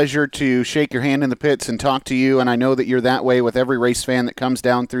been a pleasure to shake your hand in the pits and talk to you, and I know that you're that way with every race fan that comes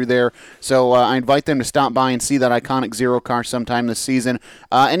down through there. So I invite them to stop by and see that iconic Zero car sometime this season.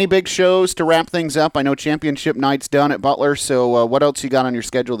 Any big shows to wrap things up? I know championship night's done at Butler, so what else you got on your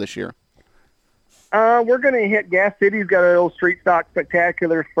schedule this year? We're going to hit Gas City's got an old Street Stock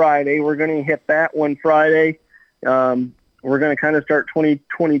Spectacular Friday. We're going to hit that one Friday. We're going to kind of start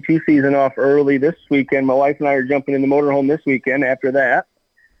 2022 season off early this weekend. My wife and I are jumping in the motorhome this weekend after that.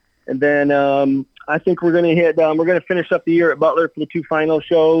 And then I think we're going to finish up the year at Butler for the 2 final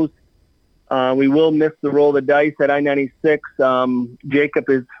shows. We will miss the roll of the dice at I-96. Jacob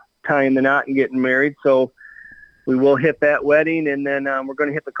is tying the knot and getting married, so we will hit that wedding. And then we're going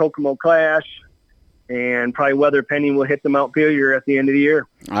to hit the Kokomo Clash. And probably weather pending, we'll hit the Montpelier at the end of the year.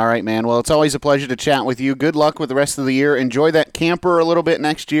 All right, man. Well, it's always a pleasure to chat with you. Good luck with the rest of the year. Enjoy that camper a little bit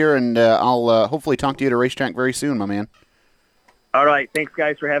next year, and I'll hopefully talk to you at a racetrack very soon, my man. All right. Thanks,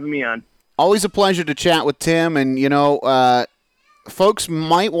 guys, for having me on. Always a pleasure to chat with Tim. And, folks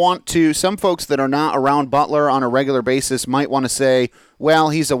might want to – some folks that are not around Butler on a regular basis might want to say,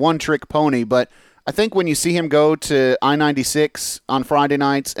 well, he's a one-trick pony, but – I think when you see him go to I-96 on Friday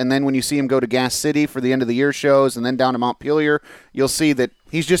nights, and then when you see him go to Gas City for the end of the year shows, and then down to Montpelier, you'll see that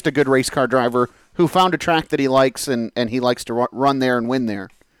he's just a good race car driver who found a track that he likes, and he likes to run there and win there.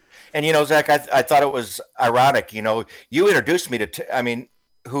 And, Zach, I thought it was ironic. You introduced me to,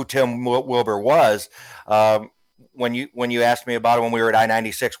 who Tim Wilbur was when you asked me about it when we were at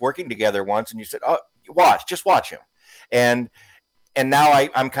I-96 working together once, and you said, oh, just watch him. And now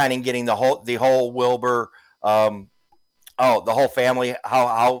I'm kind of getting the whole Wilbur Oh, the whole family,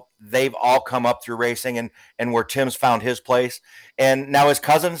 how they've all come up through racing, and where Tim's found his place, and now his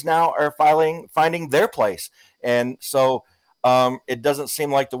cousins now are finding their place, and so it doesn't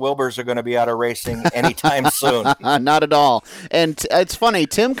seem like the Wilburs are going to be out of racing anytime soon. Not at all. And it's funny,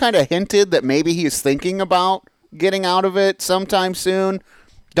 Tim kind of hinted that maybe he's thinking about getting out of it sometime soon.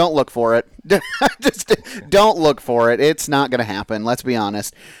 Don't look for it. Just don't look for it. It's not going to happen, let's be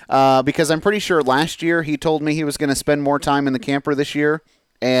honest. Because I'm pretty sure last year he told me he was going to spend more time in the camper this year.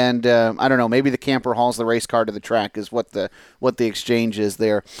 And I don't know, maybe the camper hauls the race car to the track is what the exchange is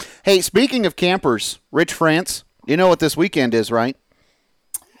there. Hey, speaking of campers, Rich France, you know what this weekend is, right?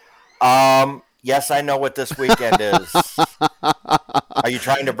 Yes, I know what this weekend is. Are you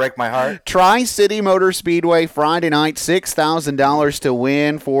trying to break my heart? Tri-City Motor Speedway Friday night, $6,000 to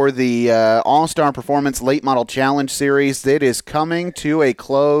win for the All-Star Performance Late Model Challenge Series. It is coming to a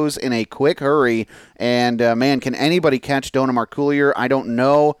close in a quick hurry. And, man, can anybody catch Donah Marcoulier? I don't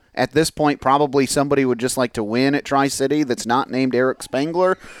know. At this point, probably somebody would just like to win at Tri-City that's not named Eric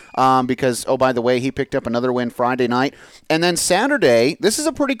Spangler because, oh, by the way, he picked up another win Friday night. And then Saturday, this is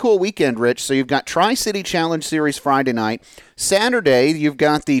a pretty cool weekend, Rich. So you've got Tri-City Challenge Series Friday night. Saturday, you've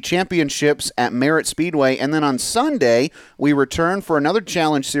got the championships at Merritt Speedway. And then on Sunday, we return for another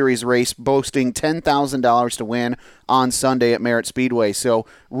Challenge Series race boasting $10,000 to win on Sunday at Merritt Speedway. So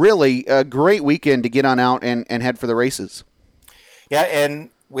really a great weekend to get on out and head for the races. Yeah, and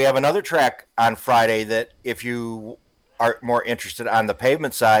we have another track on Friday that if you are more interested on the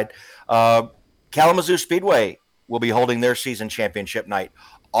pavement side, Kalamazoo Speedway will be holding their season championship night.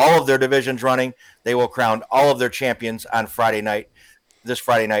 All of their divisions running. They will crown all of their champions on this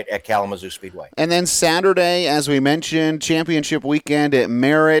Friday night at Kalamazoo Speedway. And then Saturday, as we mentioned, championship weekend at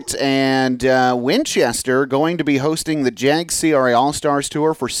Merritt, and Winchester going to be hosting the JAG CRA All-Stars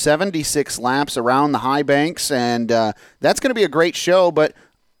Tour for 76 laps around the high banks, and that's going to be a great show, but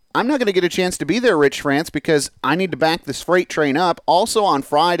I'm not going to get a chance to be there, Rich France, because I need to back this freight train up. Also on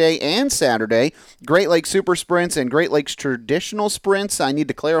Friday and Saturday, Great Lakes Super Sprints and Great Lakes Traditional Sprints. I need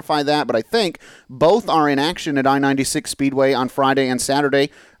to clarify that, but I think both are in action at I-96 Speedway on Friday and Saturday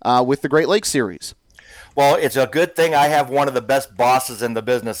with the Great Lakes Series. Well, it's a good thing I have one of the best bosses in the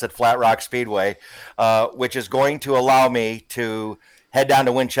business at Flat Rock Speedway, which is going to allow me to head down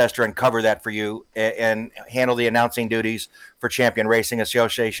to Winchester and cover that for you and handle the announcing duties for Champion Racing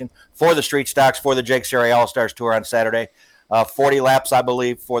Association for the Street Stocks, for the JAG CRA All-Stars Tour on Saturday. 40 laps, I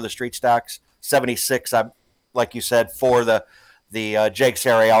believe, for the Street Stocks. 76, like you said, for the JAG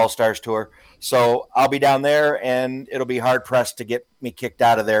CRA All-Stars Tour. So I'll be down there, and it'll be hard-pressed to get me kicked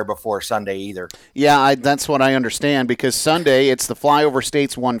out of there before Sunday either. Yeah, that's what I understand, because Sunday it's the Flyover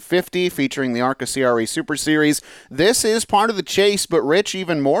States 150 featuring the ARCA CRA Super Series. This is part of the chase, but, Rich,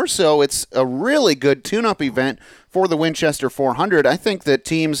 even more so, it's a really good tune-up event for the Winchester 400. I think that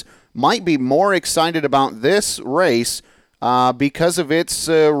teams might be more excited about this race because of its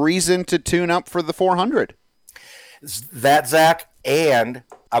reason to tune up for the 400. That, Zach, and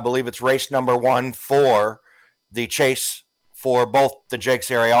I believe it's race number 1 for the chase for both the JAG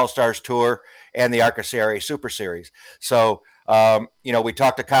CRA All-Stars Tour and the ARCA CRA Super Series. So, we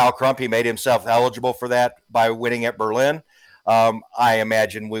talked to Kyle Crump. He made himself eligible for that by winning at Berlin. I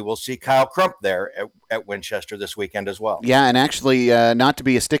imagine we will see Kyle Crump there at Winchester this weekend as well. Yeah, and actually, not to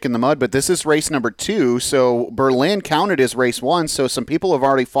be a stick in the mud, but this is race number 2, so Berlin counted as race 1, so some people have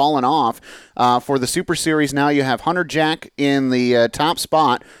already fallen off. For the Super Series now, you have Hunter Jack in the top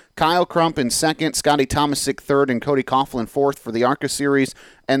spot, Kyle Crump in second, Scotty Tomasic third, and Cody Coughlin fourth for the ARCA Series.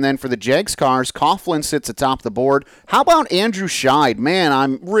 And then for the JAGS cars, Coughlin sits atop the board. How about Andrew Scheid? Man,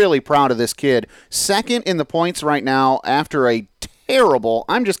 I'm really proud of this kid. Second in the points right now after a terrible,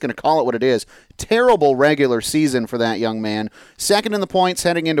 I'm just going to call it what it is, terrible regular season for that young man. Second in the points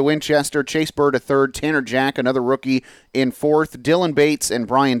heading into Winchester, Chase Bird a third, Tanner Jack, another rookie, in fourth. Dylan Bates and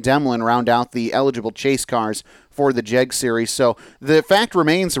Brian Demlin round out the eligible chase cars for the JEG Series. So the fact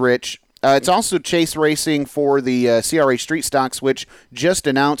remains, Rich, it's also chase racing for the CRA Street Stocks, which just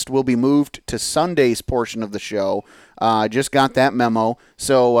announced will be moved to Sunday's portion of the show. Just got that memo.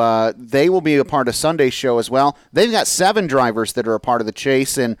 So they will be a part of Sunday's show as well. They've got 7 drivers that are a part of the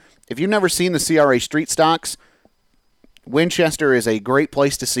chase. And if you've never seen the CRA Street Stocks, Winchester is a great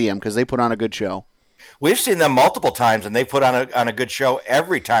place to see them because they put on a good show. We've seen them multiple times, and they put on a good show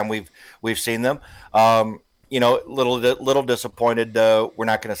every time we've seen them. Little disappointed we're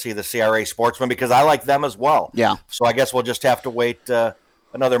not going to see the CRA Sportsman because I like them as well. Yeah. So I guess we'll just have to wait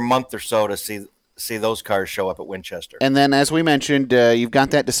another month or so to see see those cars show up at Winchester. And then, as we mentioned, you've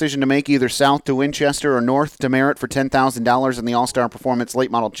got that decision to make, either south to Winchester or north to Merritt for $10,000 in the All-Star Performance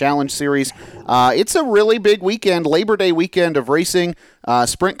Late Model Challenge Series. It's a really big weekend, Labor Day weekend of racing.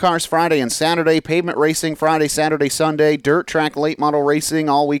 Sprint cars Friday and Saturday, pavement racing Friday, Saturday, Sunday, dirt track late model racing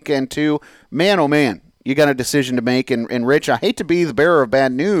all weekend too. Man, oh man, you got a decision to make. And Rich, I hate to be the bearer of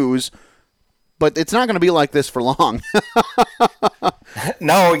bad news, but it's not going to be like this for long.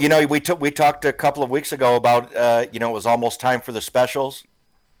 No, we talked a couple of weeks ago about, it was almost time for the specials.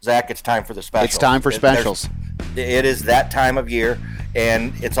 Zach, it's time for the specials. It's time for specials. It is that time of year,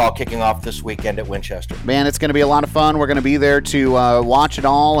 and it's all kicking off this weekend at Winchester. Man, it's going to be a lot of fun. We're going to be there to watch it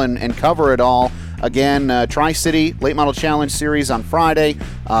all and cover it all. Again, Tri-City Late Model Challenge Series on Friday.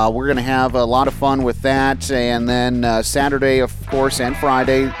 We're going to have a lot of fun with that. And then Saturday, of course, and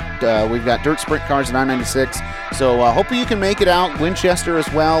Friday, we've got dirt sprint cars at I-96. So hopefully you can make it out Winchester as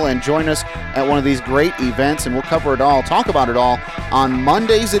well and join us at one of these great events. And we'll cover it all, talk about it all on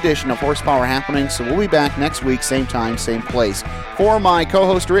Monday's edition of Horsepower Happenings. So we'll be back next week, same time, same place. For my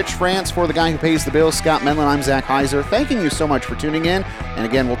co-host Rich France, for the guy who pays the bills, Scott Menlin, I'm Zach Heiser. Thanking you so much for tuning in. And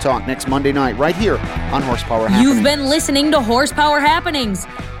again, we'll talk next Monday night right here on Horsepower Happenings. You've been listening to Horsepower Happenings.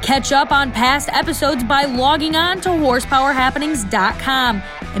 Catch up on past episodes by logging on to horsepowerhappenings.com.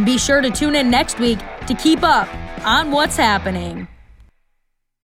 And be sure to tune in next week to keep up on what's happening.